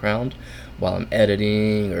background while I'm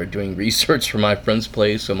editing or doing research for my friend's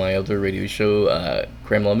place on my other radio show,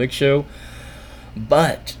 Cramlomic Show.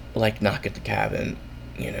 But like Knock at the Cabin,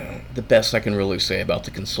 the best I can really say about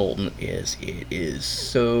The Consultant is it is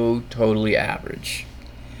so totally average.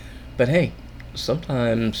 But hey,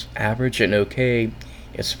 sometimes average and okay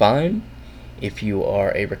is fine. If you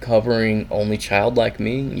are a recovering only child like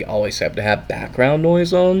me, you always have to have background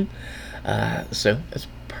noise on. So it's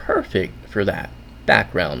perfect for that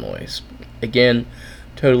background noise. Again,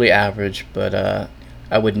 totally average, but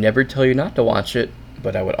I would never tell you not to watch it,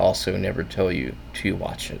 but I would also never tell you to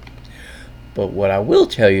watch it. But what I will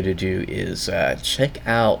tell you to do is check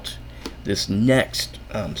out this next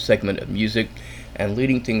segment of music, and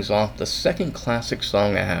leading things off, the second classic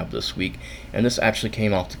song I have this week, and this actually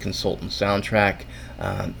came off the Consultant soundtrack.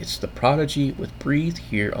 It's The Prodigy with Breathe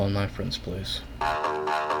here on My Friend's Place.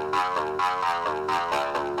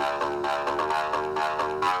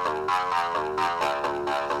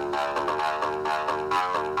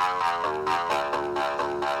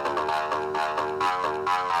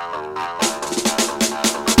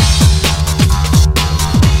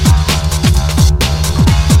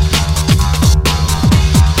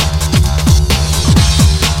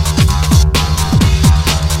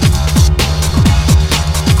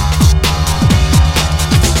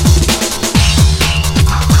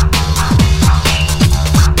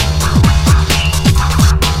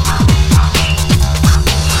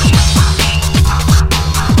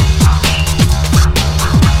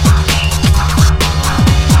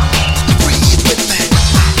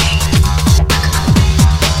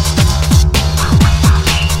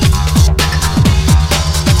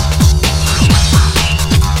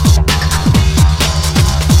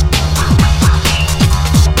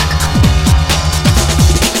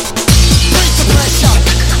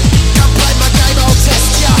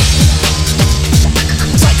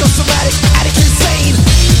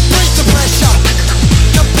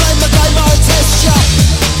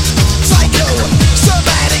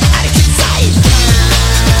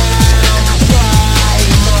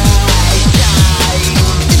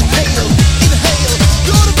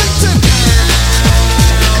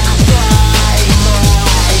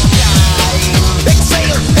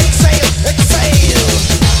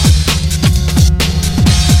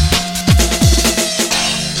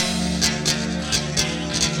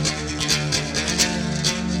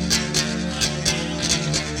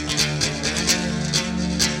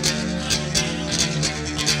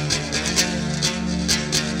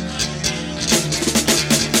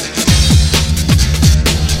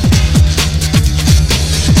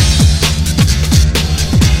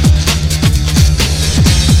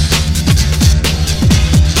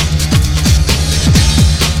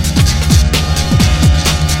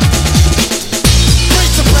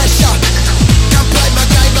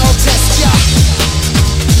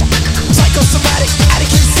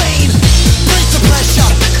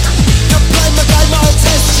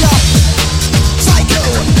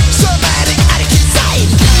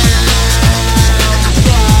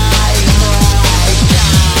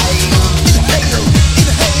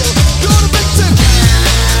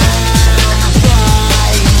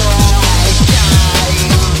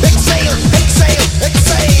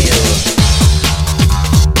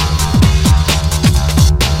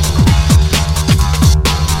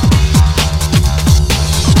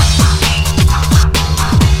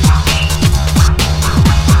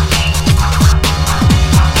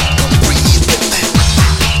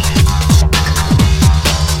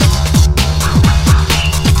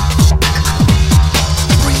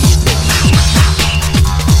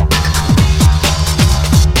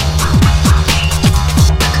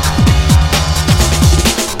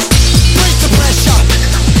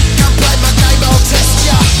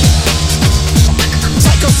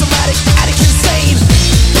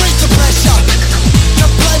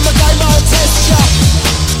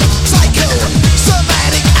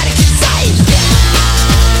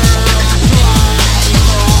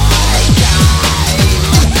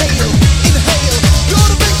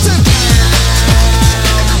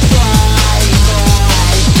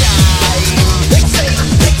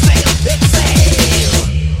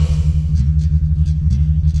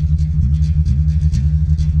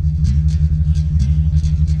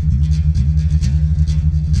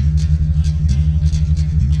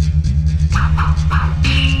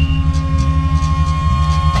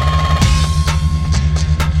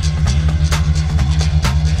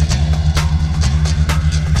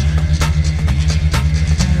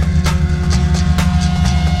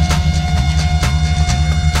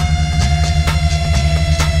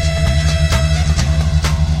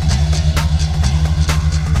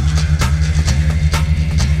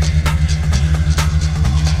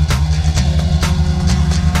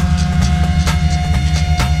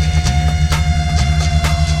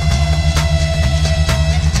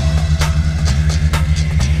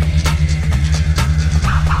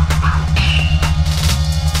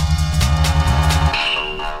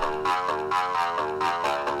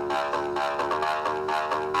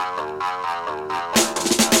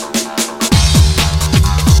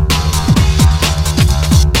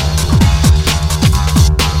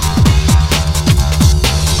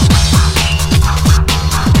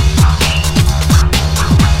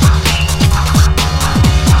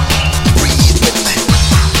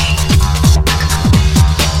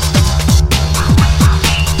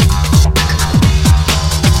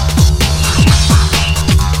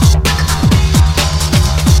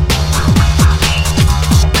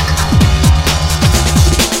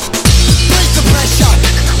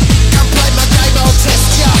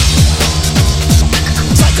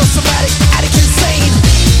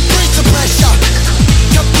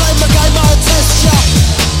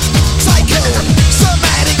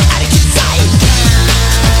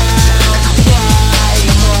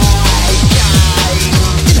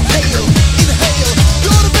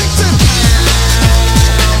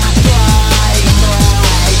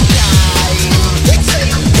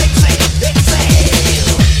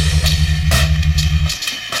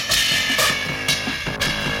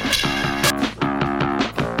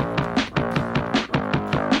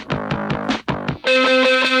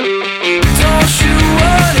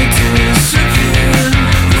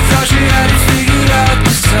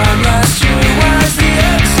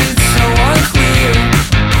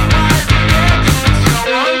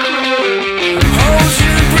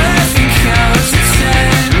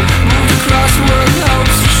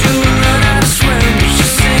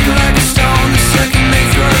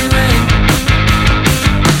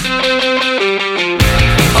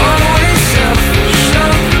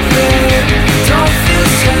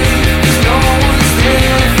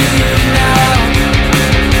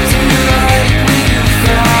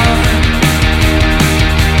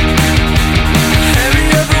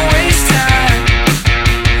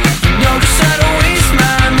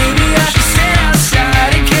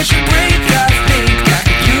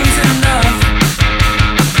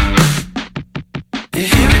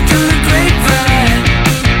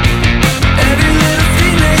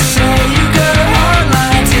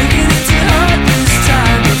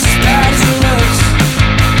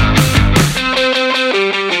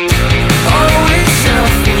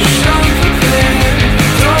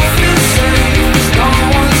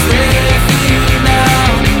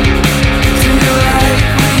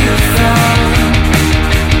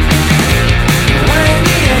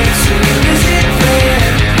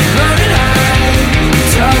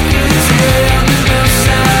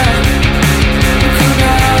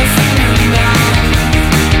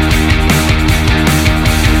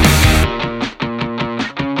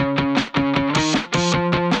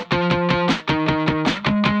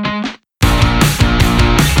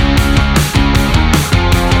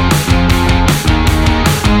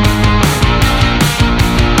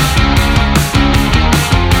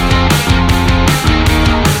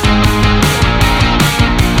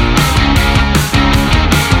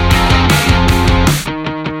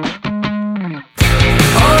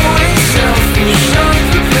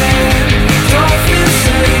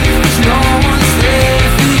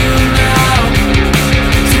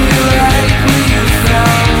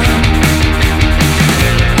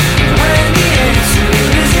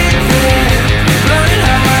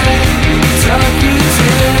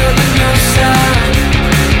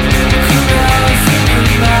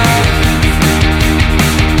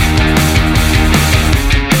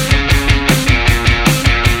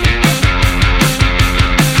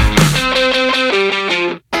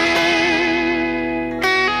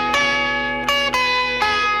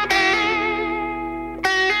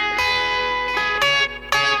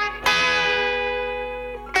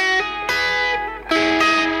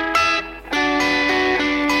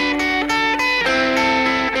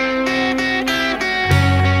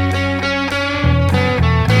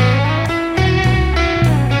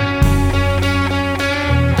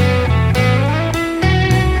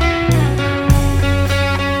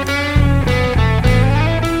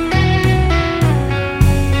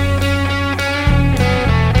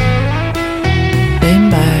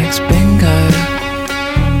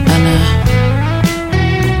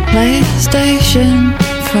 PlayStation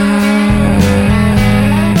 5.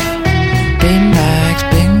 Beanbags,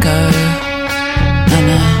 bingo, and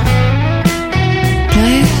a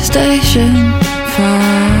PlayStation 5.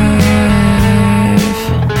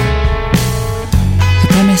 The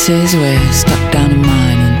premise is we're stuck down a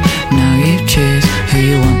mine, and now you choose who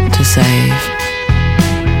you want to save.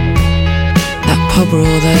 That pub where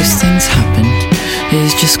all those things happened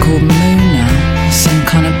is just called Moon now, some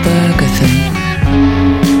kind of burger thing.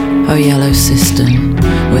 Oh, yellow cistern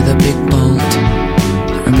with a big bolt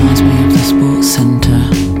that reminds me of the sports centre.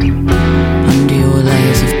 Under your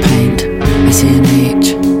layers of paint, I see an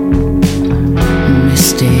H,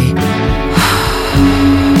 misty.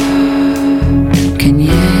 Can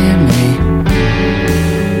you hear me?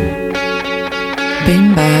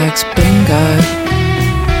 Beanbags, bingo,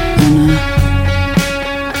 and a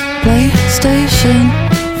PlayStation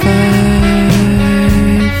 5.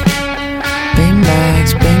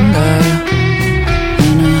 Beanbags, bingo,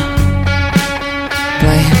 and a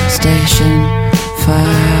PlayStation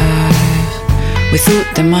 5. We thought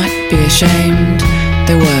they might be ashamed,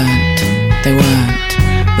 they weren't, they weren't.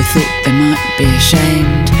 We thought they might be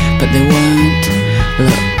ashamed, but they weren't.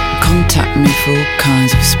 Look, contact me for all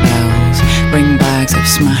kinds of spells, bring bags of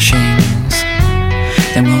smashings,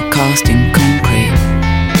 then we'll cast in concrete.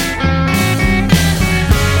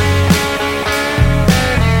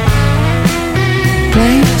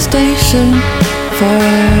 PlayStation 5.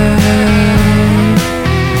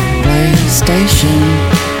 PlayStation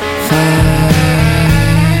 5.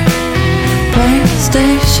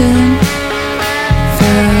 PlayStation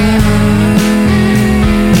 5.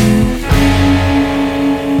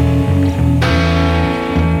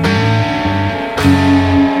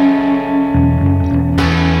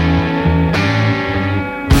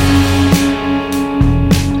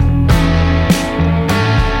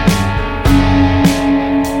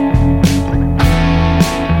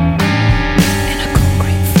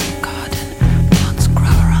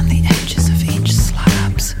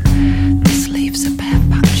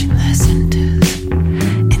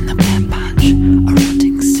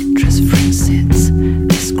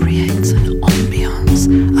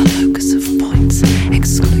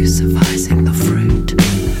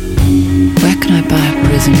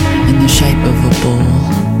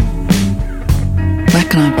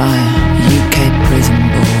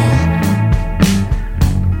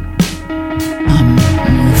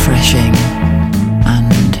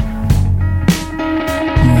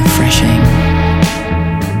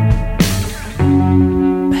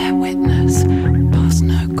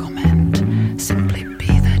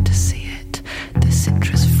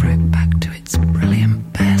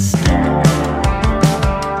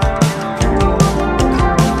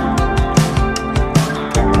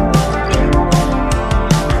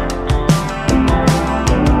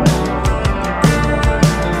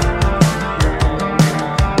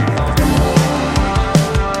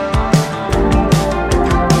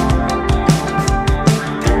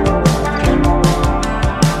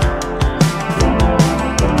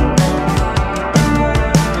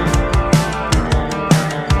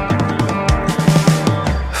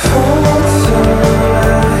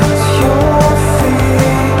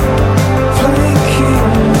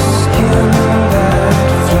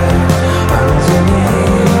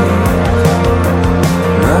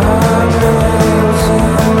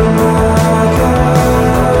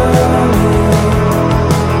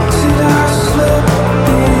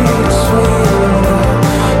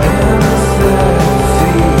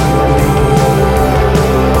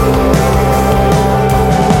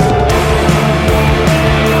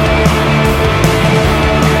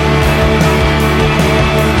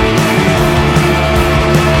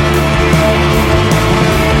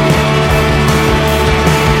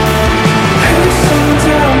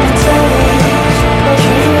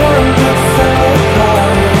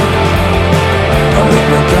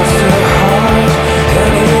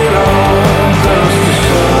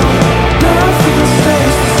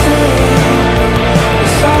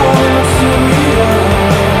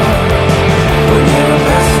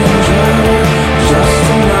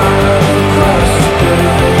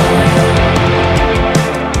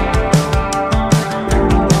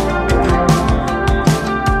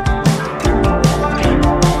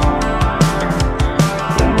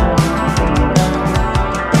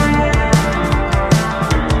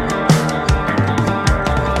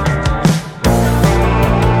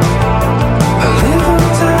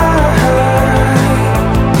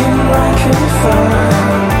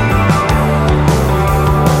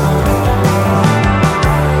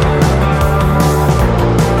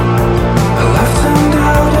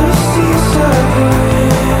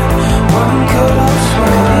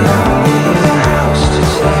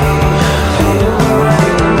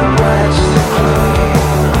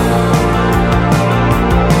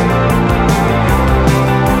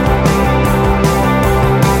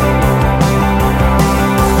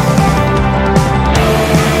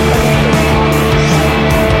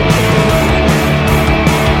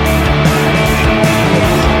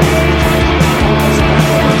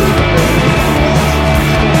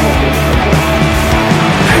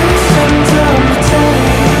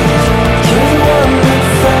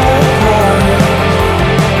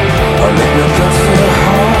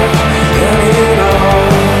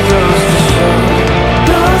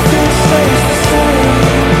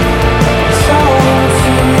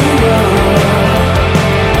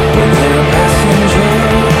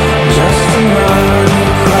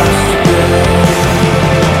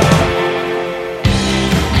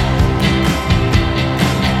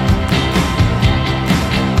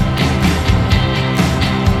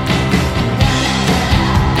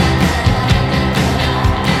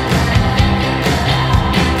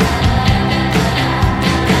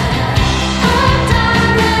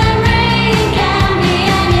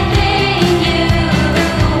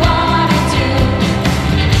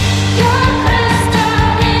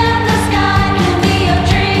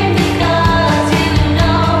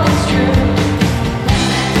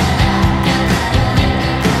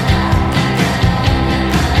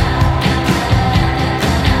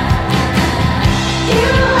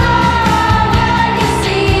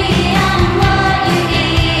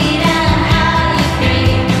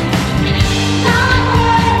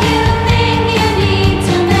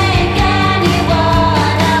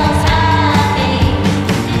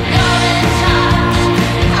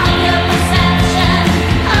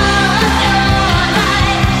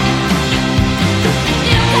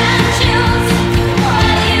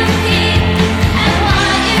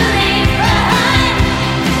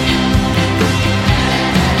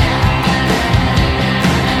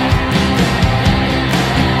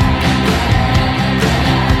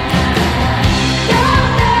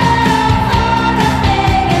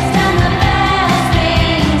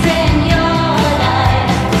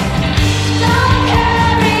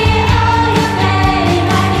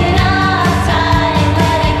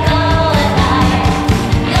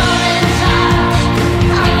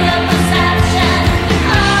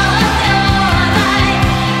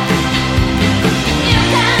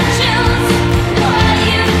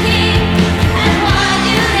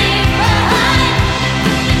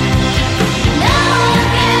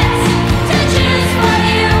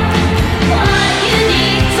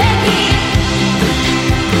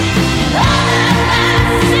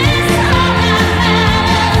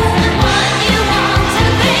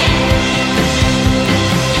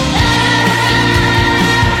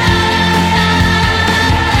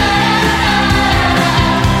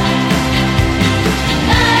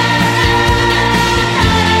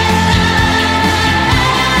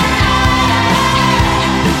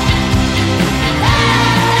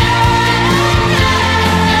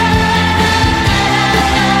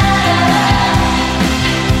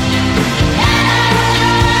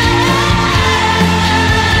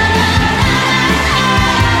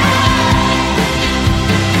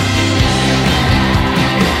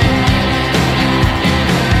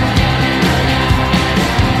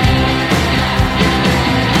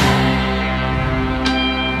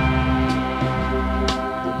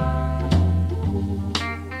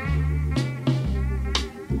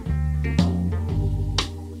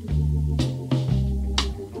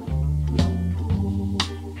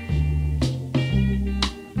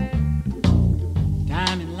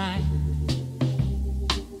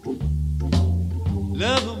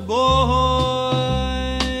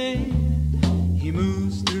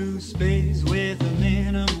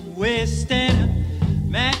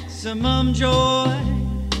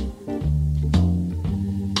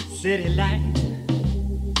 city light,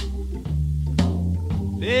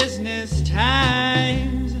 business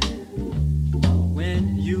times,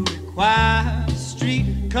 when you require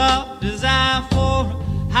street car design for a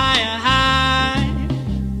higher high.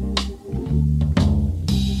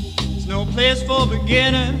 There's no place for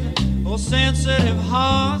beginners or sensitive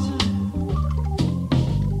hearts.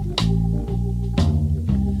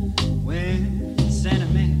 When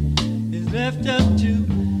sentiment is left up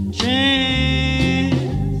to chance,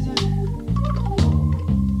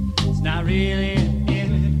 it's not really an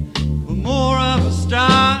end, but more of a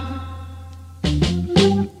start.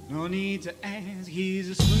 No need to ask, he's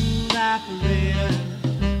a smooth operator,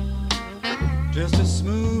 just a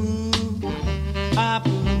smooth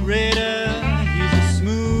operator. He's a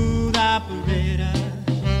smooth operator,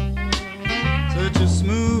 such a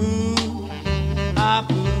smooth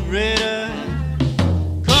operator.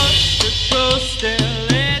 Coast to coast,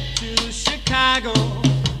 LA to Chicago,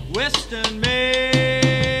 Western Mail,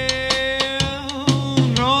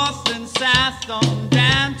 north and south on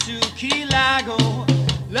down to Key Largo,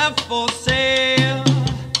 love for sale.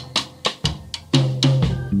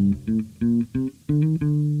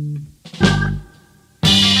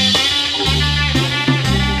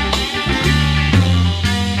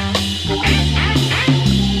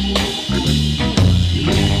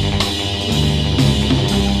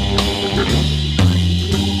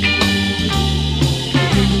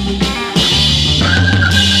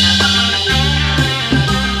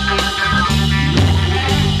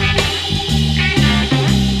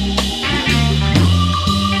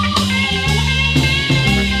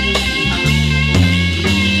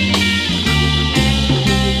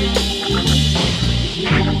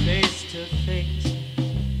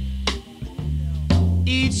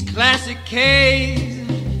 Classic case,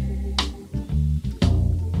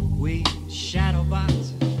 we shadow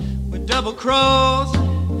box, we double cross,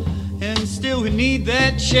 and still we need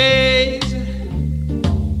that chase.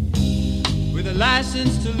 With a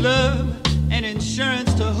license to love and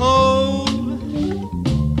insurance to hold,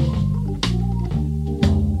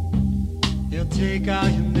 he'll take all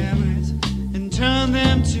your memories and turn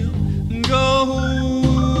them to gold.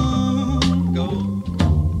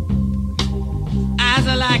 Eyes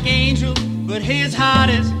are like angels, but his heart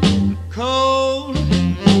is cold.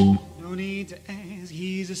 No need to ask,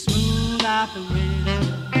 he's a smooth operator,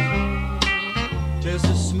 just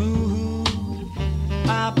a smooth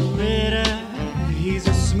operator. He's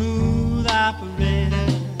a smooth operator,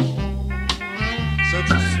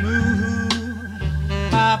 such a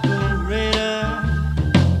smooth operator.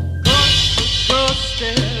 Coast to coast,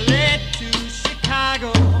 LA to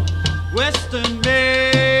Chicago, Western Mail,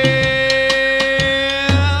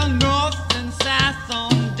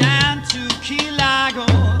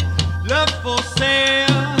 for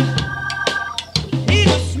sale. He's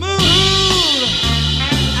a smooth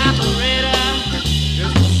operator,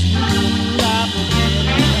 just a smooth operator,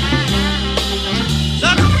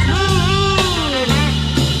 such a smooth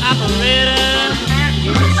operator.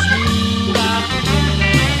 He's a smooth operator, he's a smooth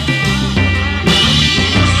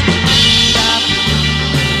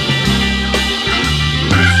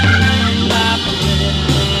operator,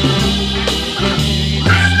 he's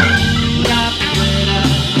a smooth operator.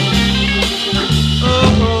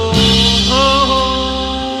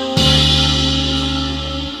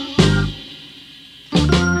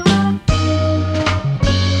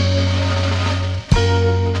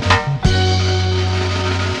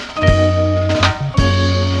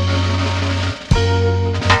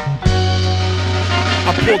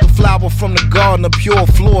 From the garden, a pure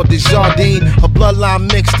floor, Desjardins, a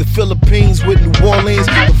bloodline mix, the Philippines with New Orleans.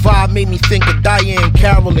 The vibe made me think of Diane,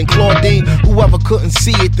 Carol, and Claudine. Whoever couldn't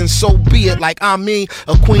see it, then so be it. Like I mean,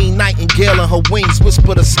 a queen nightingale and her wings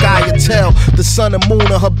whisper the sky and tell. The sun and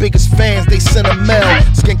moon are her biggest fans, they send a mail.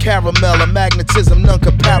 Skin caramel, a magnetism none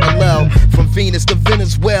could parallel. From Venus to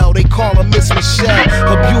Venezuela, they call her Miss Michelle.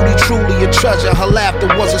 Her beauty truly a treasure, her laughter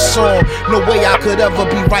was a song. No way I could ever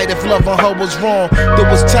be right if loving her was wrong. There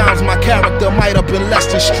was times my character might have been less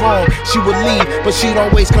than strong. She would leave, but she'd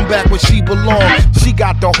always come back where she belonged. She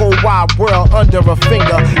got the whole wide world under her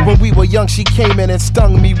finger. When we were young, she came in and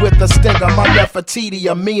stung me with a stinger. My Nefertiti,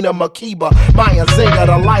 Amina, Makiba, Maya Zinga,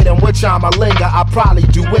 the light in which I'm a linger. I'd probably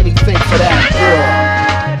do anything for that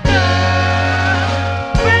girl.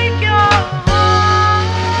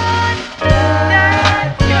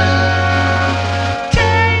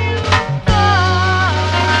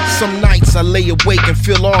 Some nights I lay awake and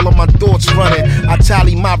feel all of my thoughts running. I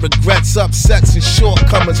tally my regrets, upsets, and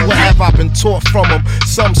shortcomings. What have I been taught from them?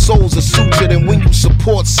 Some souls are sutured, and when you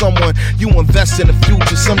support someone, you invest in the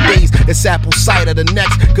future. Some days it's apple cider, the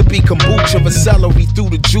next could be be kombucha or celery through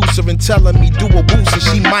the juicer and telling me do a booster.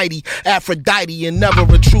 She mighty Aphrodite and never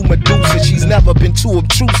a true Medusa. She's never been too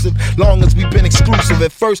obtrusive, long as we've been exclusive.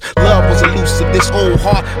 At first, love was elusive. This old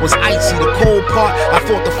heart was icy. The cold part, I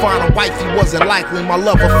thought to find a wifey wasn't likely. My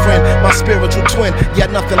lover friend, my spiritual twin,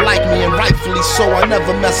 yet nothing like me, and rightfully so. I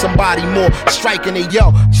never met somebody more striking than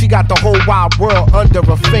yo. She got the whole wide world under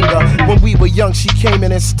her finger. When we were young, she came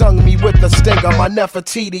in and stung me with the stinger. My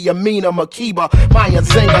Nefertiti, Amina, Makiba, Maya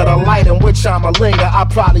Zinga, the light in which I'm a linger. I'd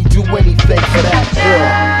probably do anything for that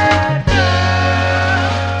girl.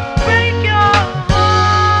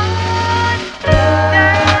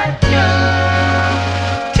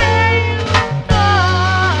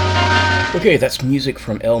 Okay, that's music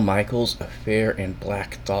from L. Michaels, Affair and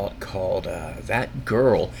Black Thought, called That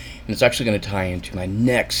Girl. And it's actually going to tie into my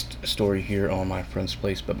next story here on My Friend's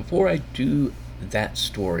Place. But before I do that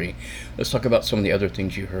story, let's talk about some of the other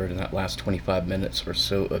things you heard in that last 25 minutes or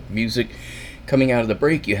so of music. Coming out of the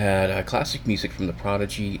break, you had classic music from The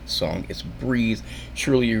Prodigy, song It's Breathe.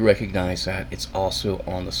 Surely you recognize that. It's also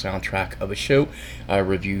on the soundtrack of a show I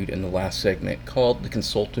reviewed in the last segment called The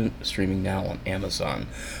Consultant, streaming now on Amazon.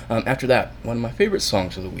 After that, one of my favorite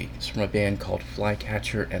songs of the week is from a band called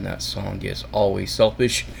Flycatcher, and that song is Always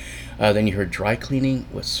Selfish. Then you heard Dry Cleaning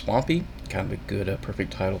with Swampy, kind of a good,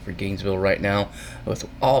 perfect title for Gainesville right now, with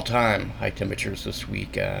all-time high temperatures this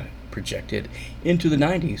week, projected into the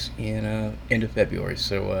 90s in end of February.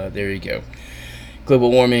 So there you go.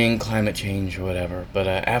 Global warming, climate change, whatever. But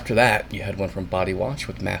after that, you had one from Body Wash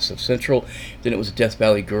with Massive Central. Then it was Death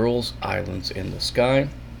Valley Girls, Islands in the Sky.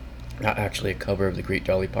 Not actually a cover of the great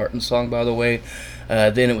Dolly Parton song, by the way.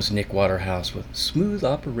 Then it was Nick Waterhouse with Smooth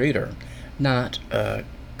Operator. Not a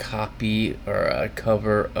copy or a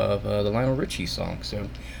cover of the Lionel Richie song. So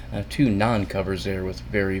two non-covers there with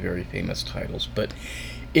very, very famous titles. But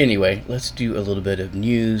anyway, let's do a little bit of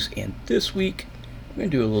news, and this week I'm going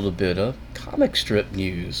to do a little bit of comic strip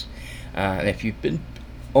news. And if you've been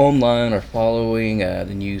online or following the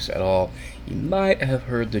news at all, you might have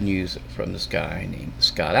heard the news from this guy named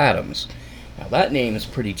Scott Adams. Now that name is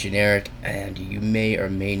pretty generic, and you may or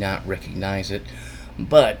may not recognize it,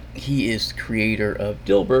 but he is the creator of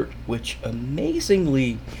Dilbert, which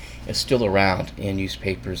amazingly is still around in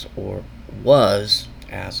newspapers, or was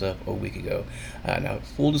as of a week ago. Now,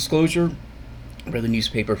 full disclosure, I read the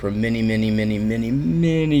newspaper for many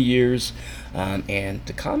years, and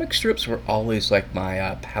the comic strips were always like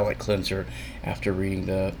my palate cleanser after reading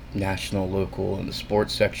the national, local, and the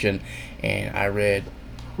sports section, and I read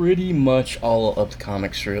pretty much all of the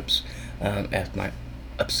comic strips as my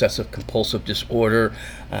obsessive compulsive disorder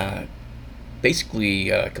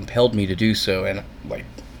basically compelled me to do so, and like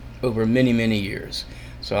over many years.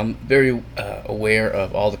 So I'm very aware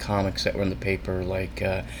of all the comics that were in the paper, like,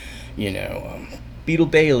 Beetle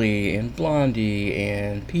Bailey and Blondie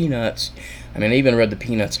and Peanuts. I mean, I even read the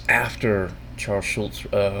Peanuts after Charles Schultz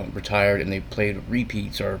retired, and they played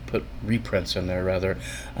repeats, or put reprints in there, rather.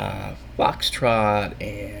 Foxtrot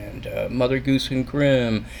and Mother Goose and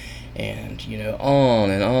Grimm, and,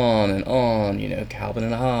 on and on and on, Calvin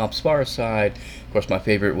and Hobbes, Far Side. Of course, my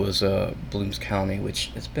favorite was Bloom's County, which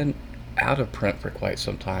has been out of print for quite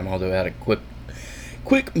some time, although it had a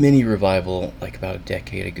quick mini revival like about a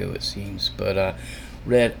decade ago, it seems. But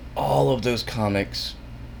read all of those comics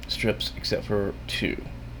strips except for two.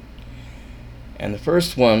 And the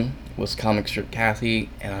first one was comic strip Kathy,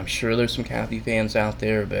 and I'm sure there's some Kathy fans out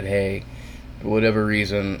there, but hey, for whatever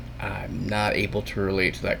reason, I'm not able to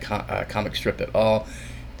relate to that comic strip at all.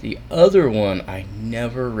 The other one I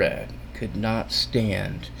never read, could not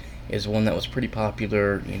stand, is one that was pretty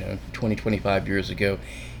popular, 25 years ago,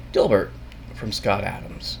 Dilbert, from Scott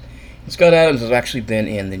Adams. And Scott Adams has actually been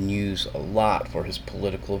in the news a lot for his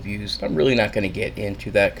political views. I'm really not going to get into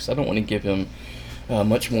that because I don't want to give him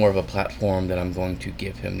much more of a platform than I'm going to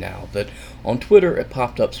give him now. But on Twitter, it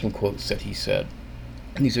popped up some quotes that he said,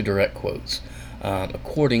 and these are direct quotes.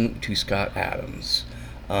 According to Scott Adams,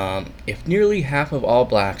 if nearly half of all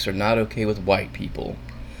blacks are not okay with white people,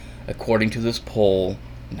 according to this poll,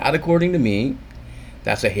 not according to me,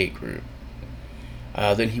 that's a hate group.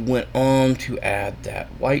 Then he went on to add that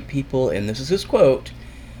white people, and this is his quote,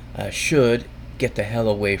 should get the hell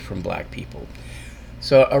away from black people.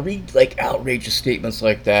 So I read outrageous statements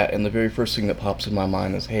like that, and the very first thing that pops in my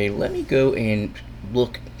mind is, hey, let me go and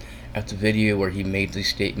look at the video where he made these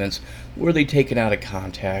statements. Were they taken out of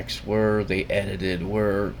context? Were they edited?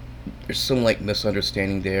 Were there's some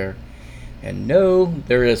misunderstanding there? And no,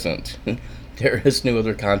 there isn't. There is no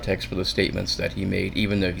other context for the statements that he made,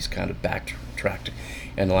 even though he's kind of backtracked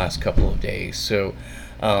in the last couple of days. So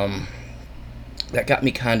that got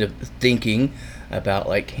me kind of thinking about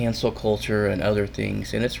like cancel culture and other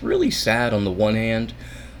things. And it's really sad on the one hand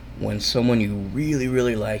when someone you really,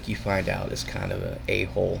 really like, you find out is kind of a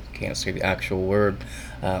a-hole. Can't say the actual word.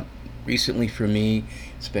 Recently for me,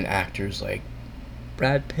 it's been actors like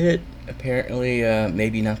Brad Pitt, apparently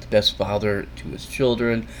maybe not the best father to his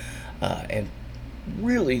children, and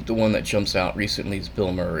really the one that jumps out recently is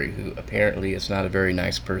Bill Murray, who apparently is not a very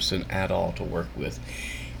nice person at all to work with.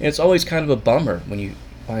 And it's always kind of a bummer when you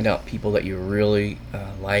find out people that you really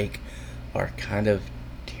like are kind of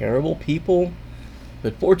terrible people.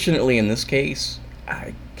 But fortunately in this case,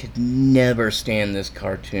 I could never stand this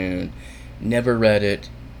cartoon, never read it,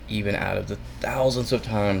 even out of the thousands of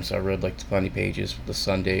times I read like the funny pages for the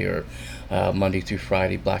Sunday or Monday through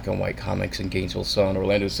Friday black and white comics in Gainesville Sun,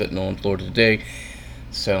 Orlando Sentinel, and Florida Today.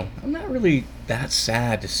 So I'm not really that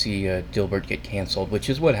sad to see Dilbert get canceled, which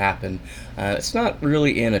is what happened. It's not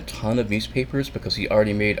really in a ton of newspapers because he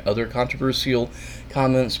already made other controversial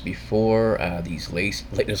comments before these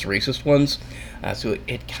latest racist ones. So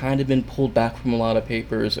it kind of been pulled back from a lot of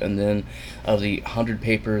papers, and then of the 100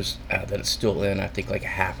 papers that it's still in, I think like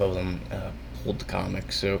half of them pulled the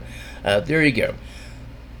comic. So there you go.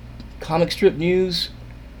 Comic strip news.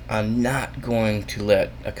 I'm not going to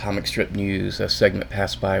let a comic strip news segment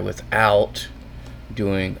pass by without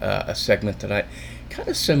doing a segment that I kind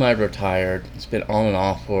of semi-retired. It's been on and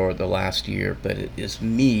off for the last year, but it is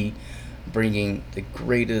me bringing the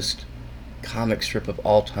greatest comic strip of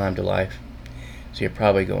all time to life. So you're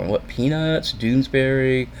probably going, what, Peanuts,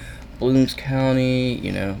 Doonesbury, Blooms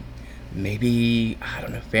County, maybe, I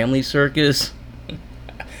don't know, Family Circus?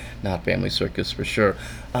 Not Family Circus for sure.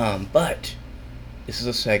 But this is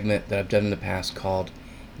a segment that I've done in the past called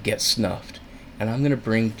Get Snuffed. And I'm going to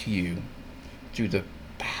bring to you, through the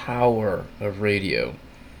power of radio,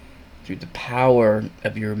 through the power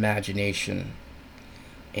of your imagination,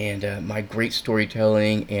 and my great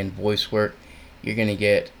storytelling and voice work, you're going to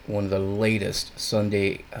get one of the latest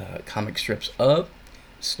Sunday comic strips of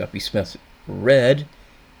Snuffy Smith read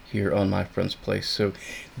here on My Friend's Place. So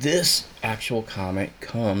this actual comic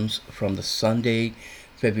comes from the Sunday,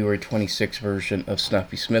 February 26th version of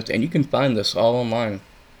Snuffy Smith, and you can find this all online.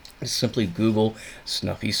 Just simply Google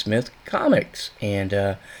Snuffy Smith Comics.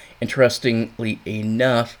 And interestingly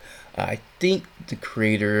enough, I think the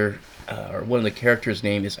creator, or one of the characters'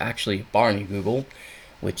 name is actually Barney Google,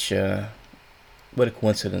 which, what a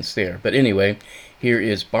coincidence there. But anyway, here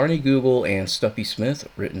is Barney Google and Snuffy Smith,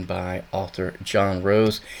 written by author John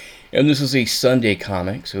Rose. And this is a Sunday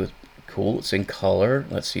comic, so it's cool. It's in color.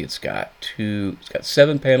 Let's see, it's got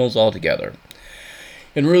 7 panels altogether.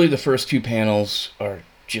 And really the first 2 panels are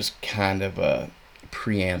just kind of a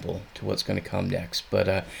preamble to what's going to come next.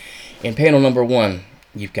 But in panel number 1,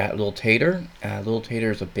 you've got Little Tater. Little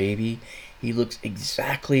Tater is a baby. He looks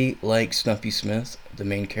exactly like Snuffy Smith, the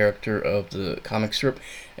main character of the comic strip,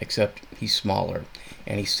 except he's smaller.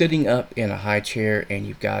 And he's sitting up in a high chair, and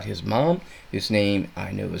you've got his mom, whose name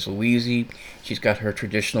I know is Louise. She's got her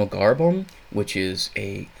traditional garb on, which is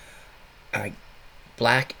a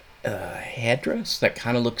black headdress that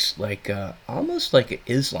kind of looks like almost like an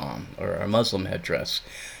Islam or a Muslim headdress.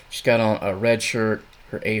 She's got on a red shirt,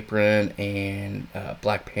 her apron, and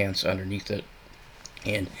black pants underneath it.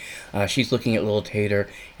 And she's looking at Little Tater,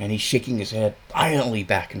 and he's shaking his head violently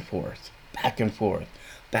back and forth, back and forth,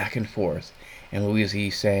 back and forth. And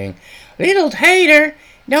Louise saying, "Little Tater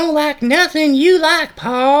don't like nothing you like,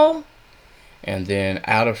 Paul." And then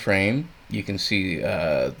out of frame, you can see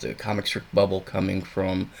the comic strip bubble coming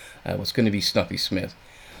from what's going to be Snuffy Smith.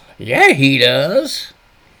 "Yeah, he does."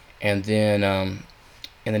 And then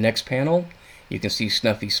in the next panel, you can see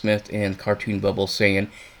Snuffy Smith in cartoon bubble saying,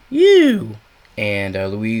 "You." And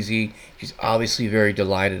Louise, she's obviously very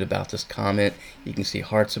delighted about this comment. You can see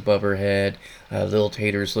hearts above her head. Little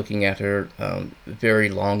Tater's looking at her very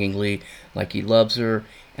longingly, like he loves her.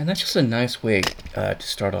 And that's just a nice way to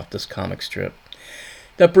start off this comic strip.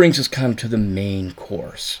 That brings us kind of to the main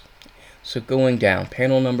course. So going down,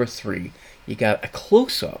 panel number 3, you got a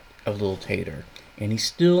close-up of Little Tater. And he's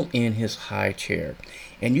still in his high chair.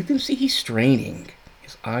 And you can see he's straining.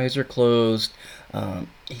 His eyes are closed.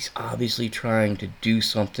 He's obviously trying to do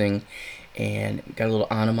something, and got a little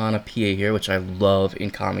onomatopoeia here, which I love in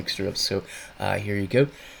comic strips. So here you go.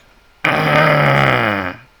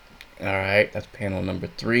 Alright, that's panel number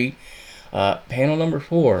 3. Panel number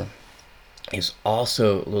 4 is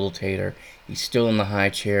also Little Tater. He's still in the high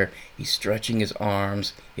chair. He's stretching his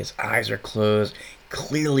arms. His eyes are closed.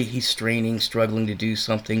 Clearly he's straining, struggling to do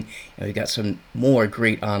something. And we got some more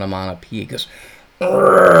great onomatopoeia. He goes,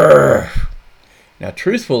 "Urgh." Now,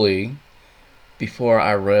 truthfully, before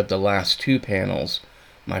I read the last 2 panels,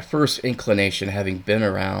 my first inclination, having been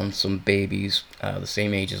around some babies the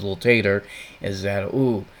same age as Little Tater, is that,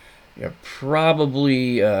 ooh, you're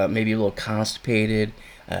probably maybe a little constipated,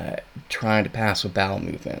 trying to pass a bowel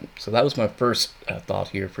movement. So that was my first thought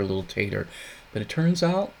here for Little Tater. But it turns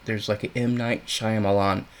out there's like an M. Night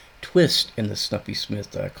Shyamalan twist in the Snuffy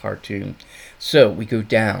Smith cartoon. So we go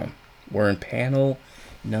down. We're in panel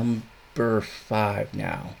number 5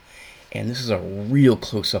 now. And this is a real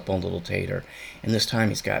close-up on Little Tater. And this time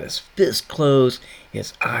he's got his fist closed,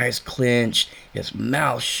 his eyes clenched, his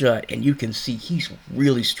mouth shut, and you can see he's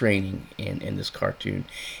really straining in this cartoon.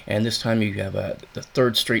 And this time you have the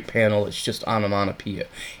third straight panel. It's just onomatopoeia.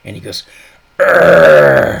 And he goes,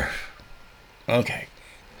 "Urgh." Okay,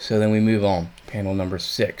 so then we move on. Panel number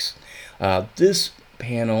 6. This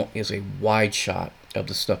panel is a wide shot of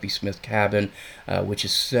the Snuffy Smith cabin, which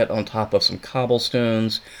is set on top of some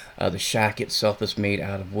cobblestones. The shack itself is made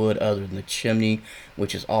out of wood, other than the chimney,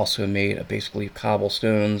 which is also made of basically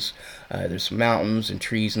cobblestones. There's some mountains and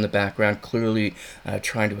trees in the background, clearly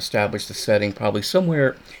trying to establish the setting, probably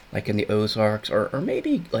somewhere like in the Ozarks, or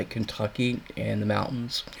maybe like Kentucky and the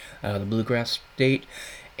mountains, the bluegrass state.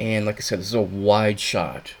 And like I said, this is a wide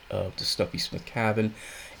shot of the Snuffy Smith cabin,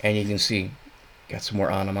 and you can see got some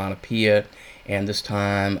more onomatopoeia. And this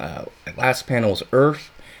time, last panel was earth.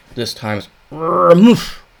 This time it's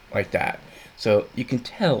like that. So you can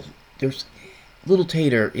tell there's Little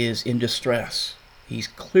Tater is in distress. He's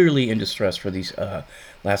clearly in distress for these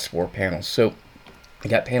last 4 panels. So I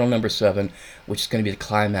got panel number 7, which is going to be the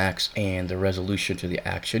climax and the resolution to the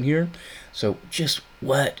action here. So just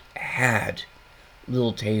what had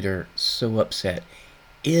Little Tater so upset?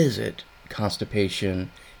 Is it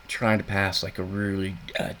constipation, trying to pass like a really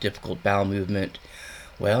difficult bowel movement?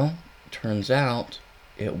 Well, turns out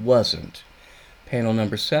it wasn't. Panel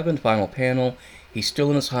number 7, final panel. He's still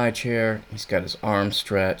in his high chair. He's got his arms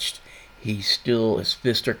stretched. His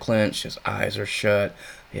fists are clenched. His eyes are shut.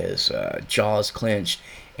 His jaws clenched.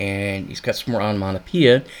 And he's got some more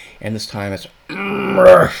onomatopoeia. And this time it's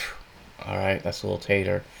alright, that's Little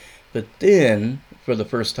Tater. But then, for the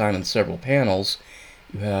first time in several panels,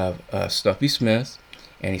 you have Snuffy Smith,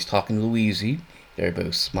 and he's talking to Louise. They're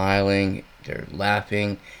both smiling, they're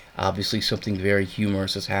laughing. Obviously something very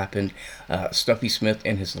humorous has happened. Snuffy Smith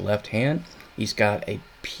in his left hand, he's got a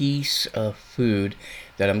piece of food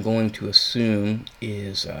that I'm going to assume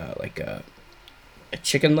is like a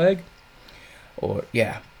chicken leg. Or,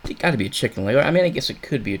 yeah, it got to be a chicken leg. I mean, I guess it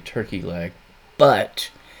could be a turkey leg. But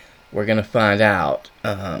we're going to find out.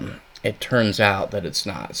 It turns out that it's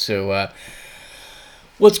not. So,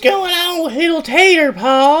 what's going on with Little Tater,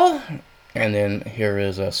 Paul? And then here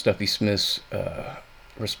is Snuffy Smith's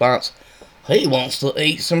response. He wants to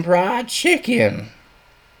eat some fried chicken.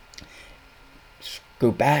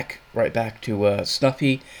 Go right back to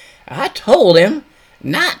Snuffy. I told him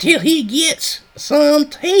not till he gets some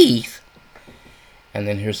teeth. And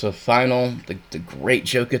then here's the final, the great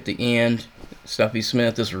joke at the end. Snuffy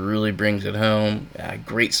Smith, this really brings it home.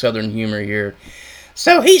 Great southern humor here.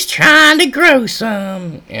 So he's trying to grow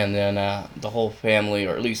some. And then the whole family,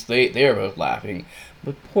 or at least they're both laughing.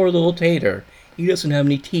 But poor Little Tater, he doesn't have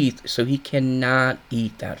any teeth, so he cannot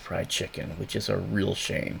eat that fried chicken, which is a real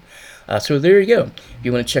shame. So there you go. If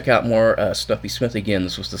you want to check out more Snuffy Smith, again,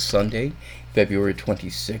 this was the Sunday, February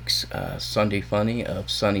 26, Sunday Funny of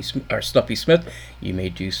Snuffy Smith. You may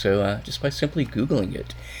do so just by simply Googling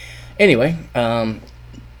it. Anyway,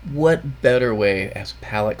 what better way as a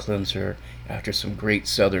palate cleanser after some great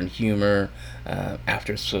southern humor,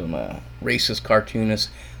 after some racist cartoonists?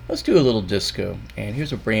 Let's do a little disco. And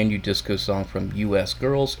here's a brand new disco song from U.S.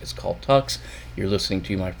 Girls. It's called Tux. You're listening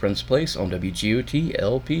to My Friend's Place on WGOT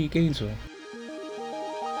LP Gainesville.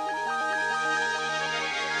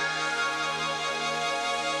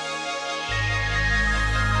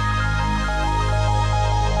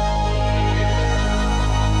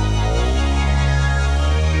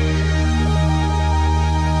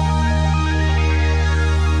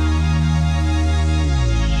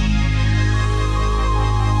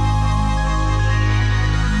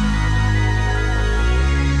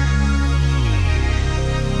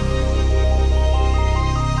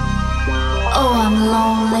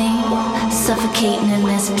 Suffocating in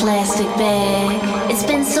this plastic bag. It's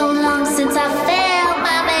been so long since I felt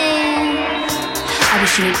my man. I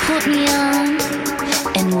wish you'd put me on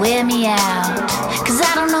and wear me out, 'cause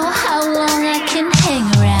I don't know how long I can hang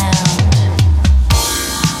around.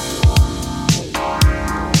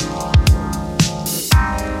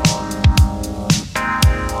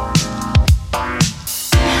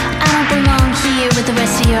 I don't belong here with the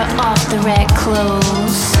rest of your off-the-rack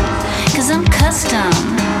clothes, 'cause I'm custom.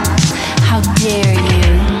 How dare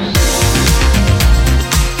you?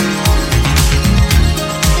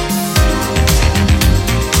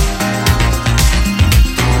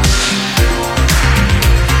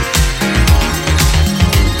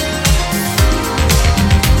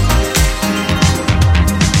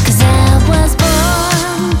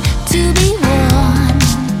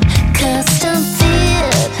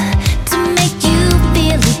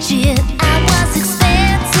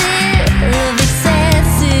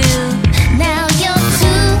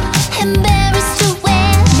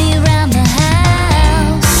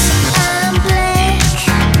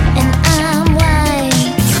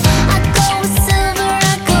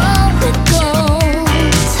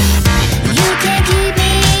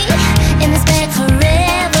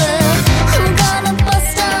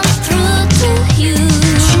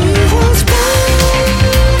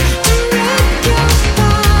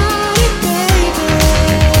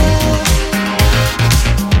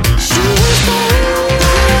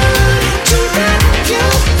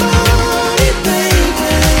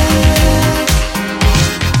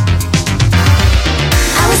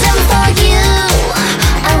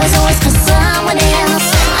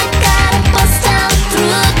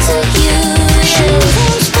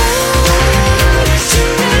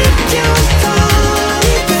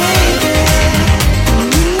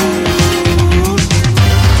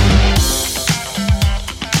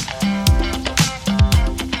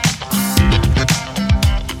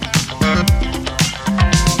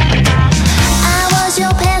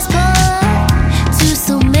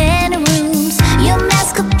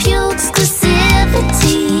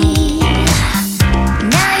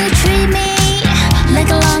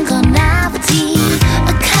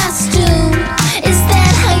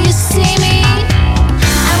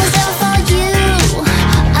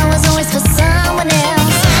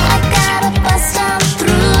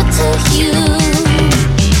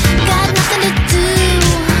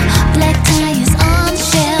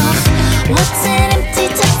 What's an empty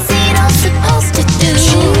tuxedo supposed to do?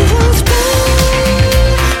 She was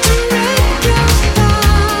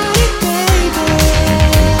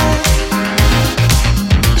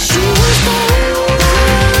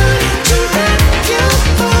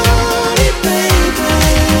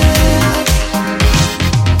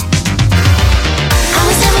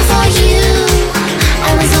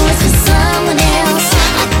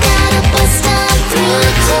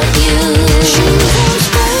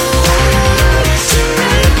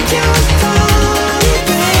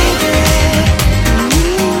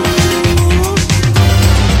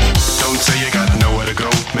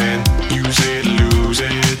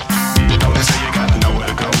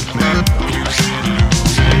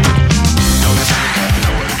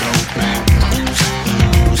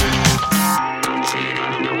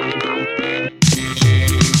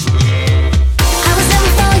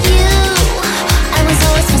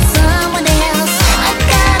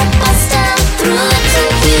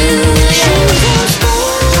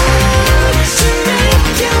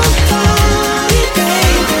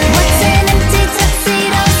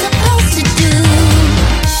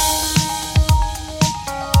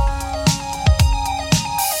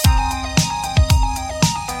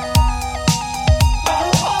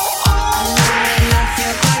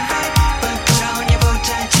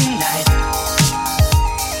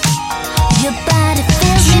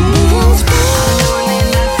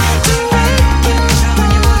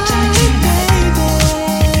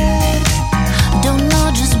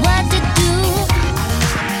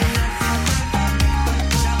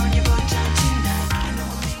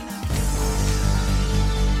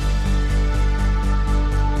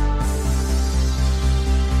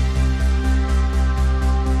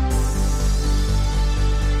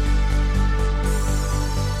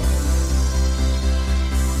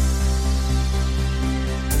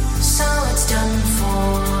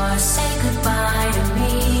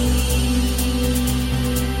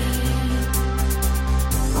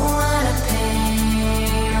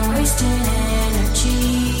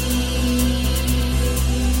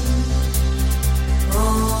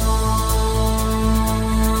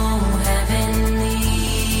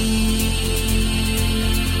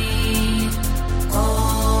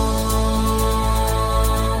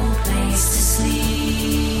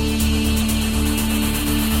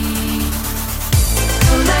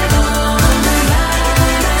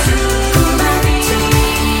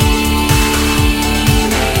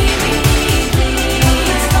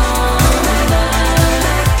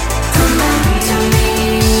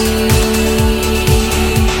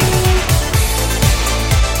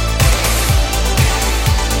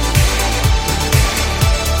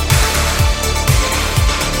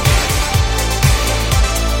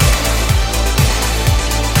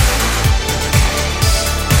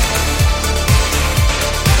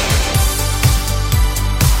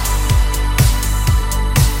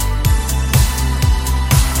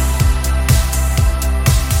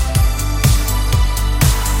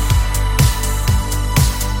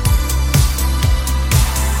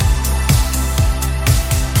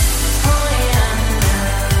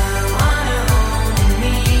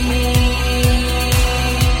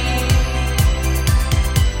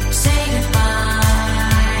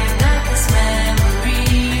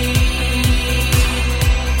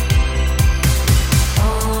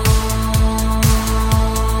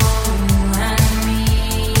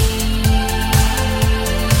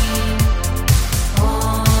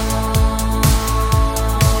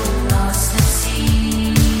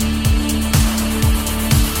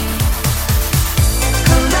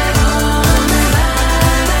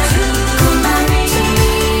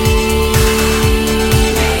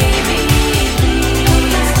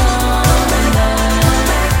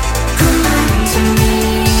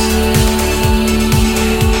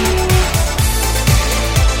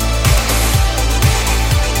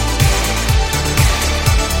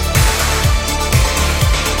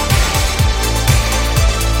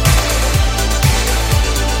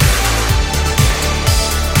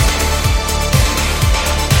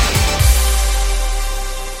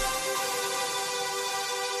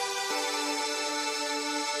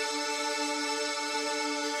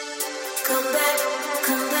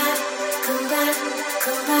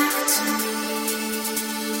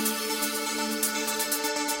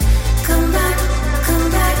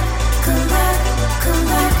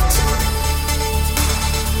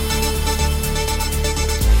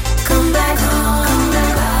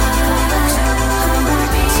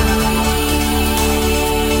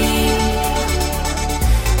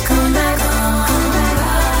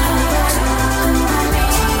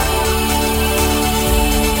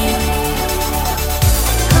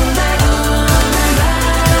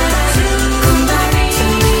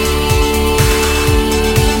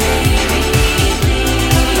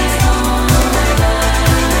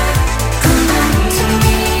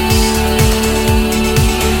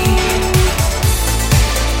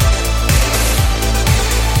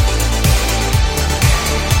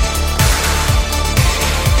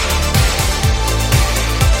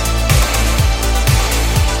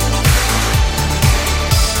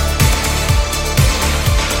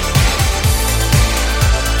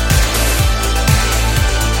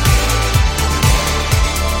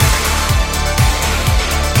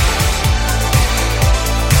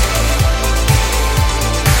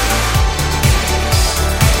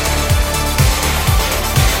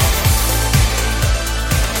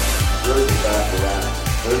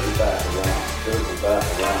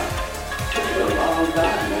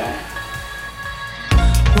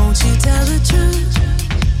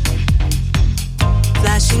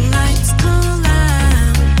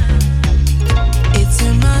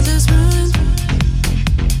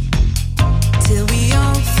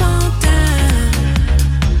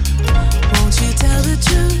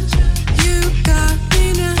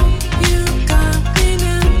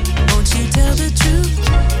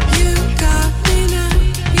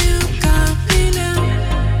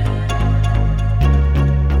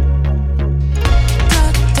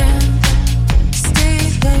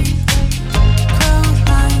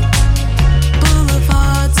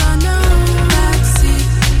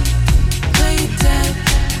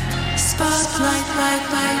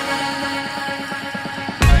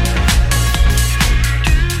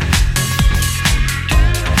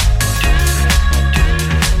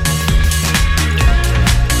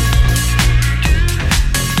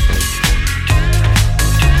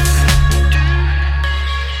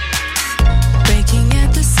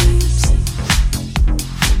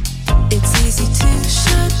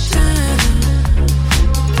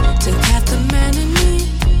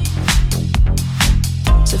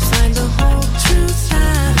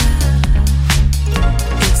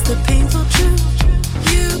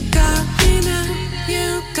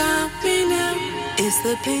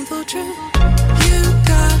painful truth. You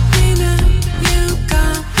got me now, you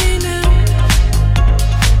got me now.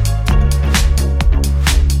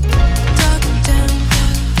 Talk down,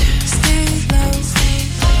 stay low,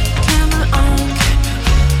 camera on.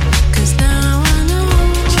 'Cause now I know,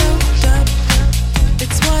 choked up,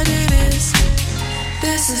 it's what it is.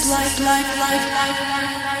 This is life.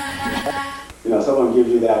 You know, someone gives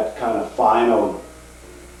you that kind of final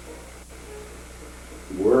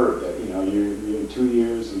word that, you know, you're in 2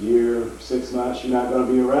 years, a year, 6 months, you're not going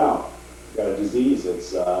to be around. You've got a disease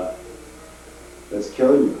that's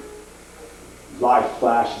killing you. Life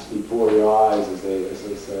flashes before your eyes, as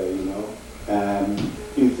they say, you know. And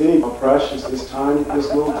you think how precious this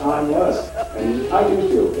little time was. And I do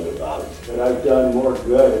feel good about it. That I've done more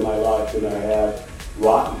good in my life than I have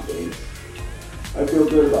rotten things. I feel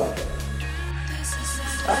good about that.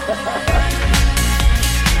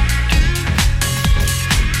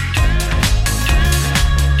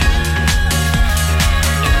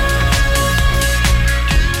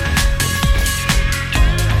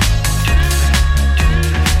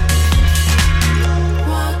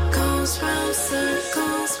 What goes round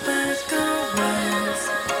circles back around.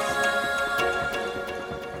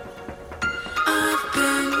 I've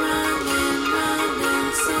been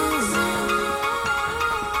running so long.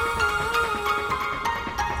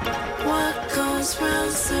 What goes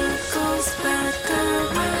round circles back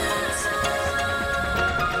around.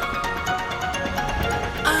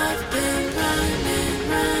 I've been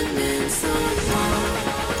running so long.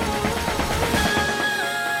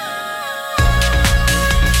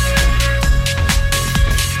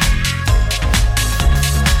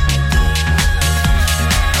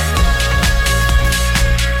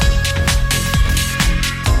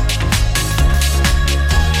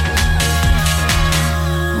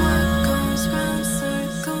 What goes round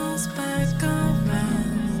circles back around.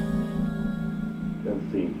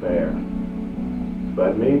 Doesn't seem fair.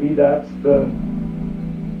 But maybe that's the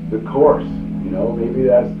course, you know, maybe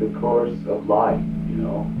that's the course of life, you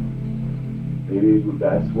know. Maybe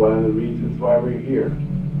that's one of the reasons why we're here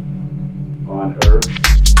on Earth,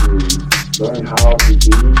 to learn how to be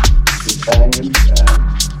companions and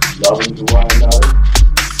loving to one another.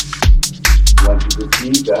 Once you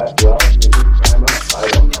achieve that, well, maybe it's time up. I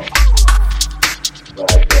don't know.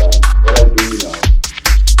 But what I do know,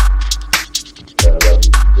 that I love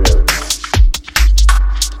you very much.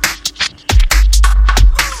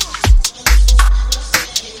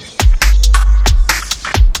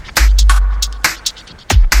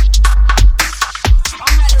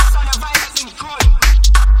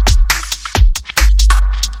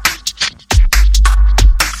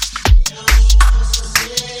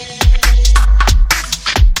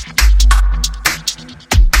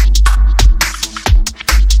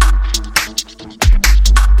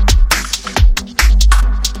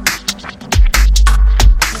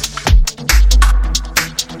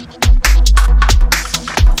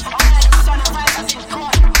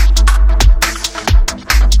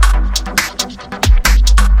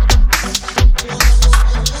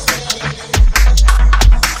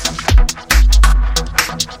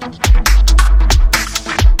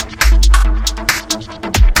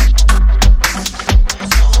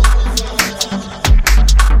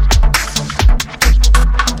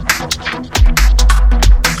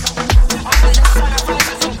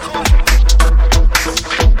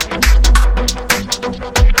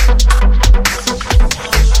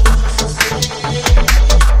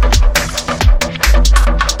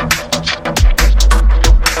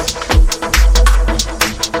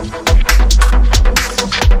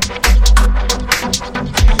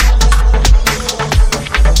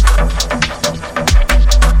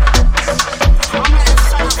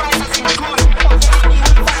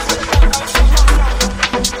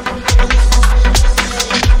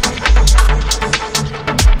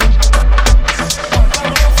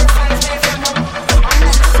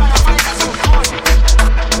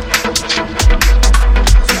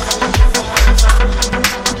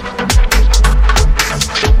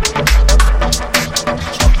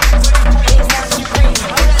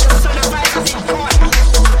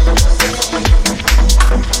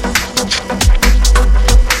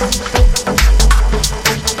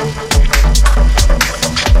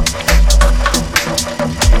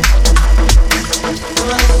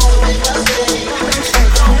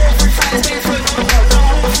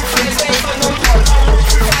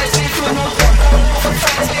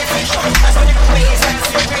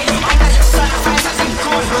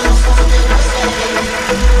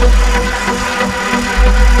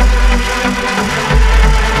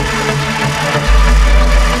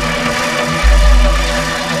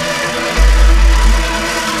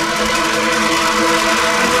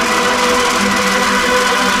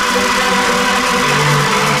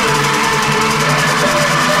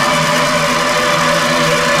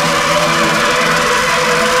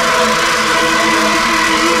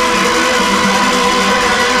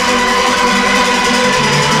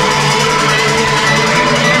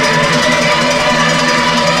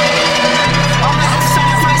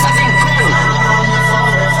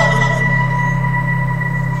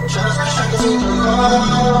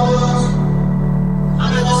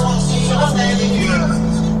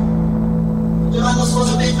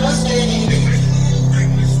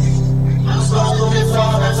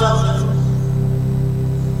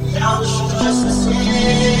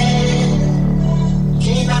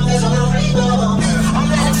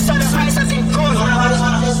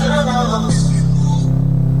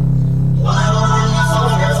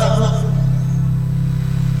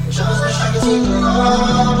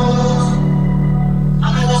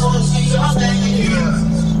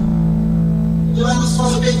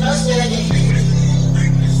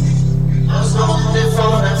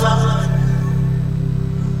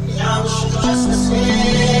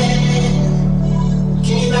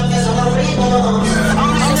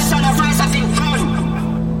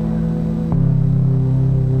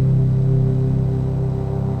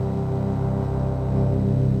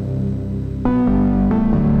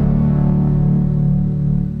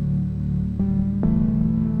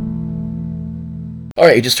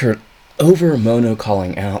 Alright, you just heard Over Mono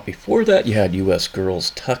Calling Out. Before that, you had U.S. Girls,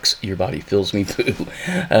 Tux, Your Body Fills Me Boo.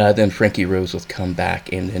 Then Frankie Rose with Come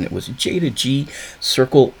Back, and then it was Jada G,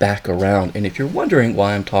 Circle Back Around. And if you're wondering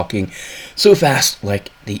why I'm talking so fast, like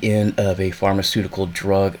the end of a pharmaceutical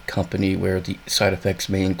drug company where the side effects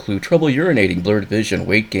may include trouble urinating, blurred vision,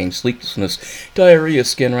 weight gain, sleeplessness, diarrhea,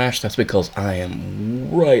 skin rash, that's because I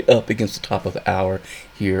am right up against the top of the hour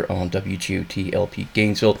here on WGOT LP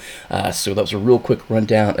Gainesville. So that was a real quick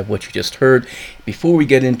rundown of what you just heard. Before we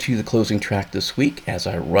get into the closing track this week, as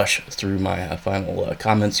I rush through my final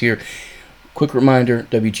comments here, quick reminder,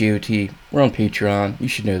 WGOT, we're on Patreon. You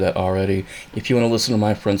should know that already. If you want to listen to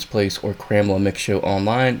My Friend's Place or Cramla Mix Show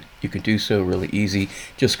online, you can do so really easy.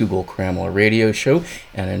 Just Google Cramla Radio Show.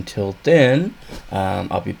 And until then,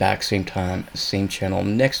 I'll be back same time, same channel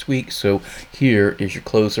next week. So here is your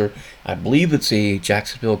closer. I believe it's a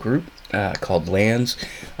Jacksonville group called Lands.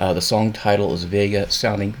 The song title is Vega,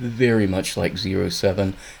 sounding very much like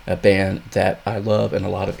 07, a band that I love and a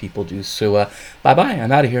lot of people do. So bye-bye.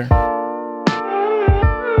 I'm out of here.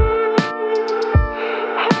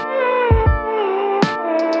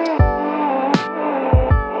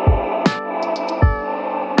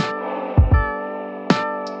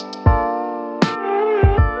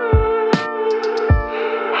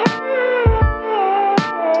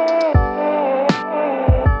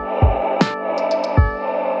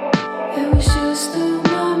 It was just through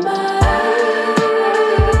my mind.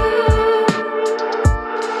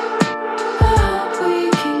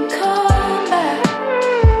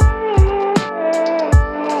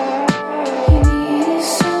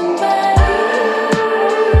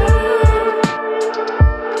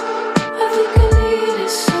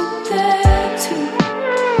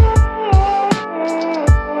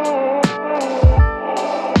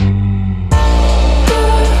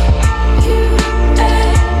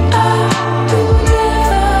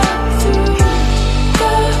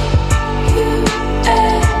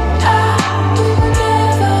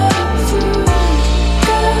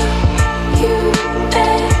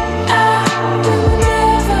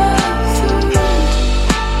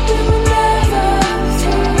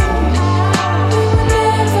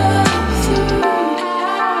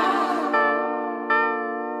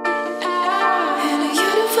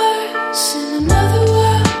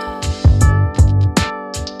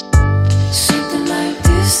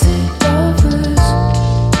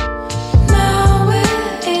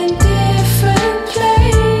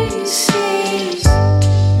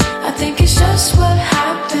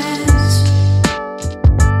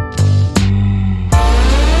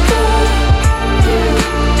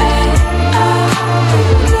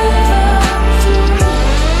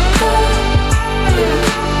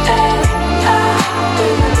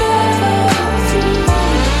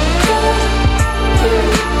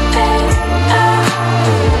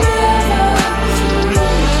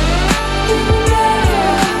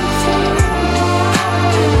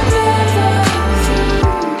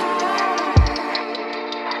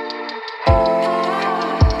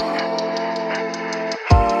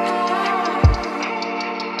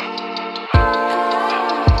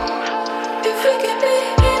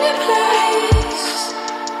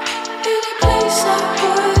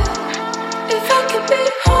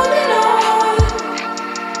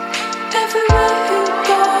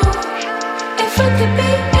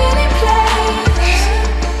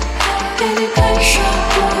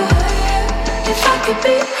 could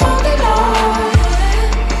be holding on.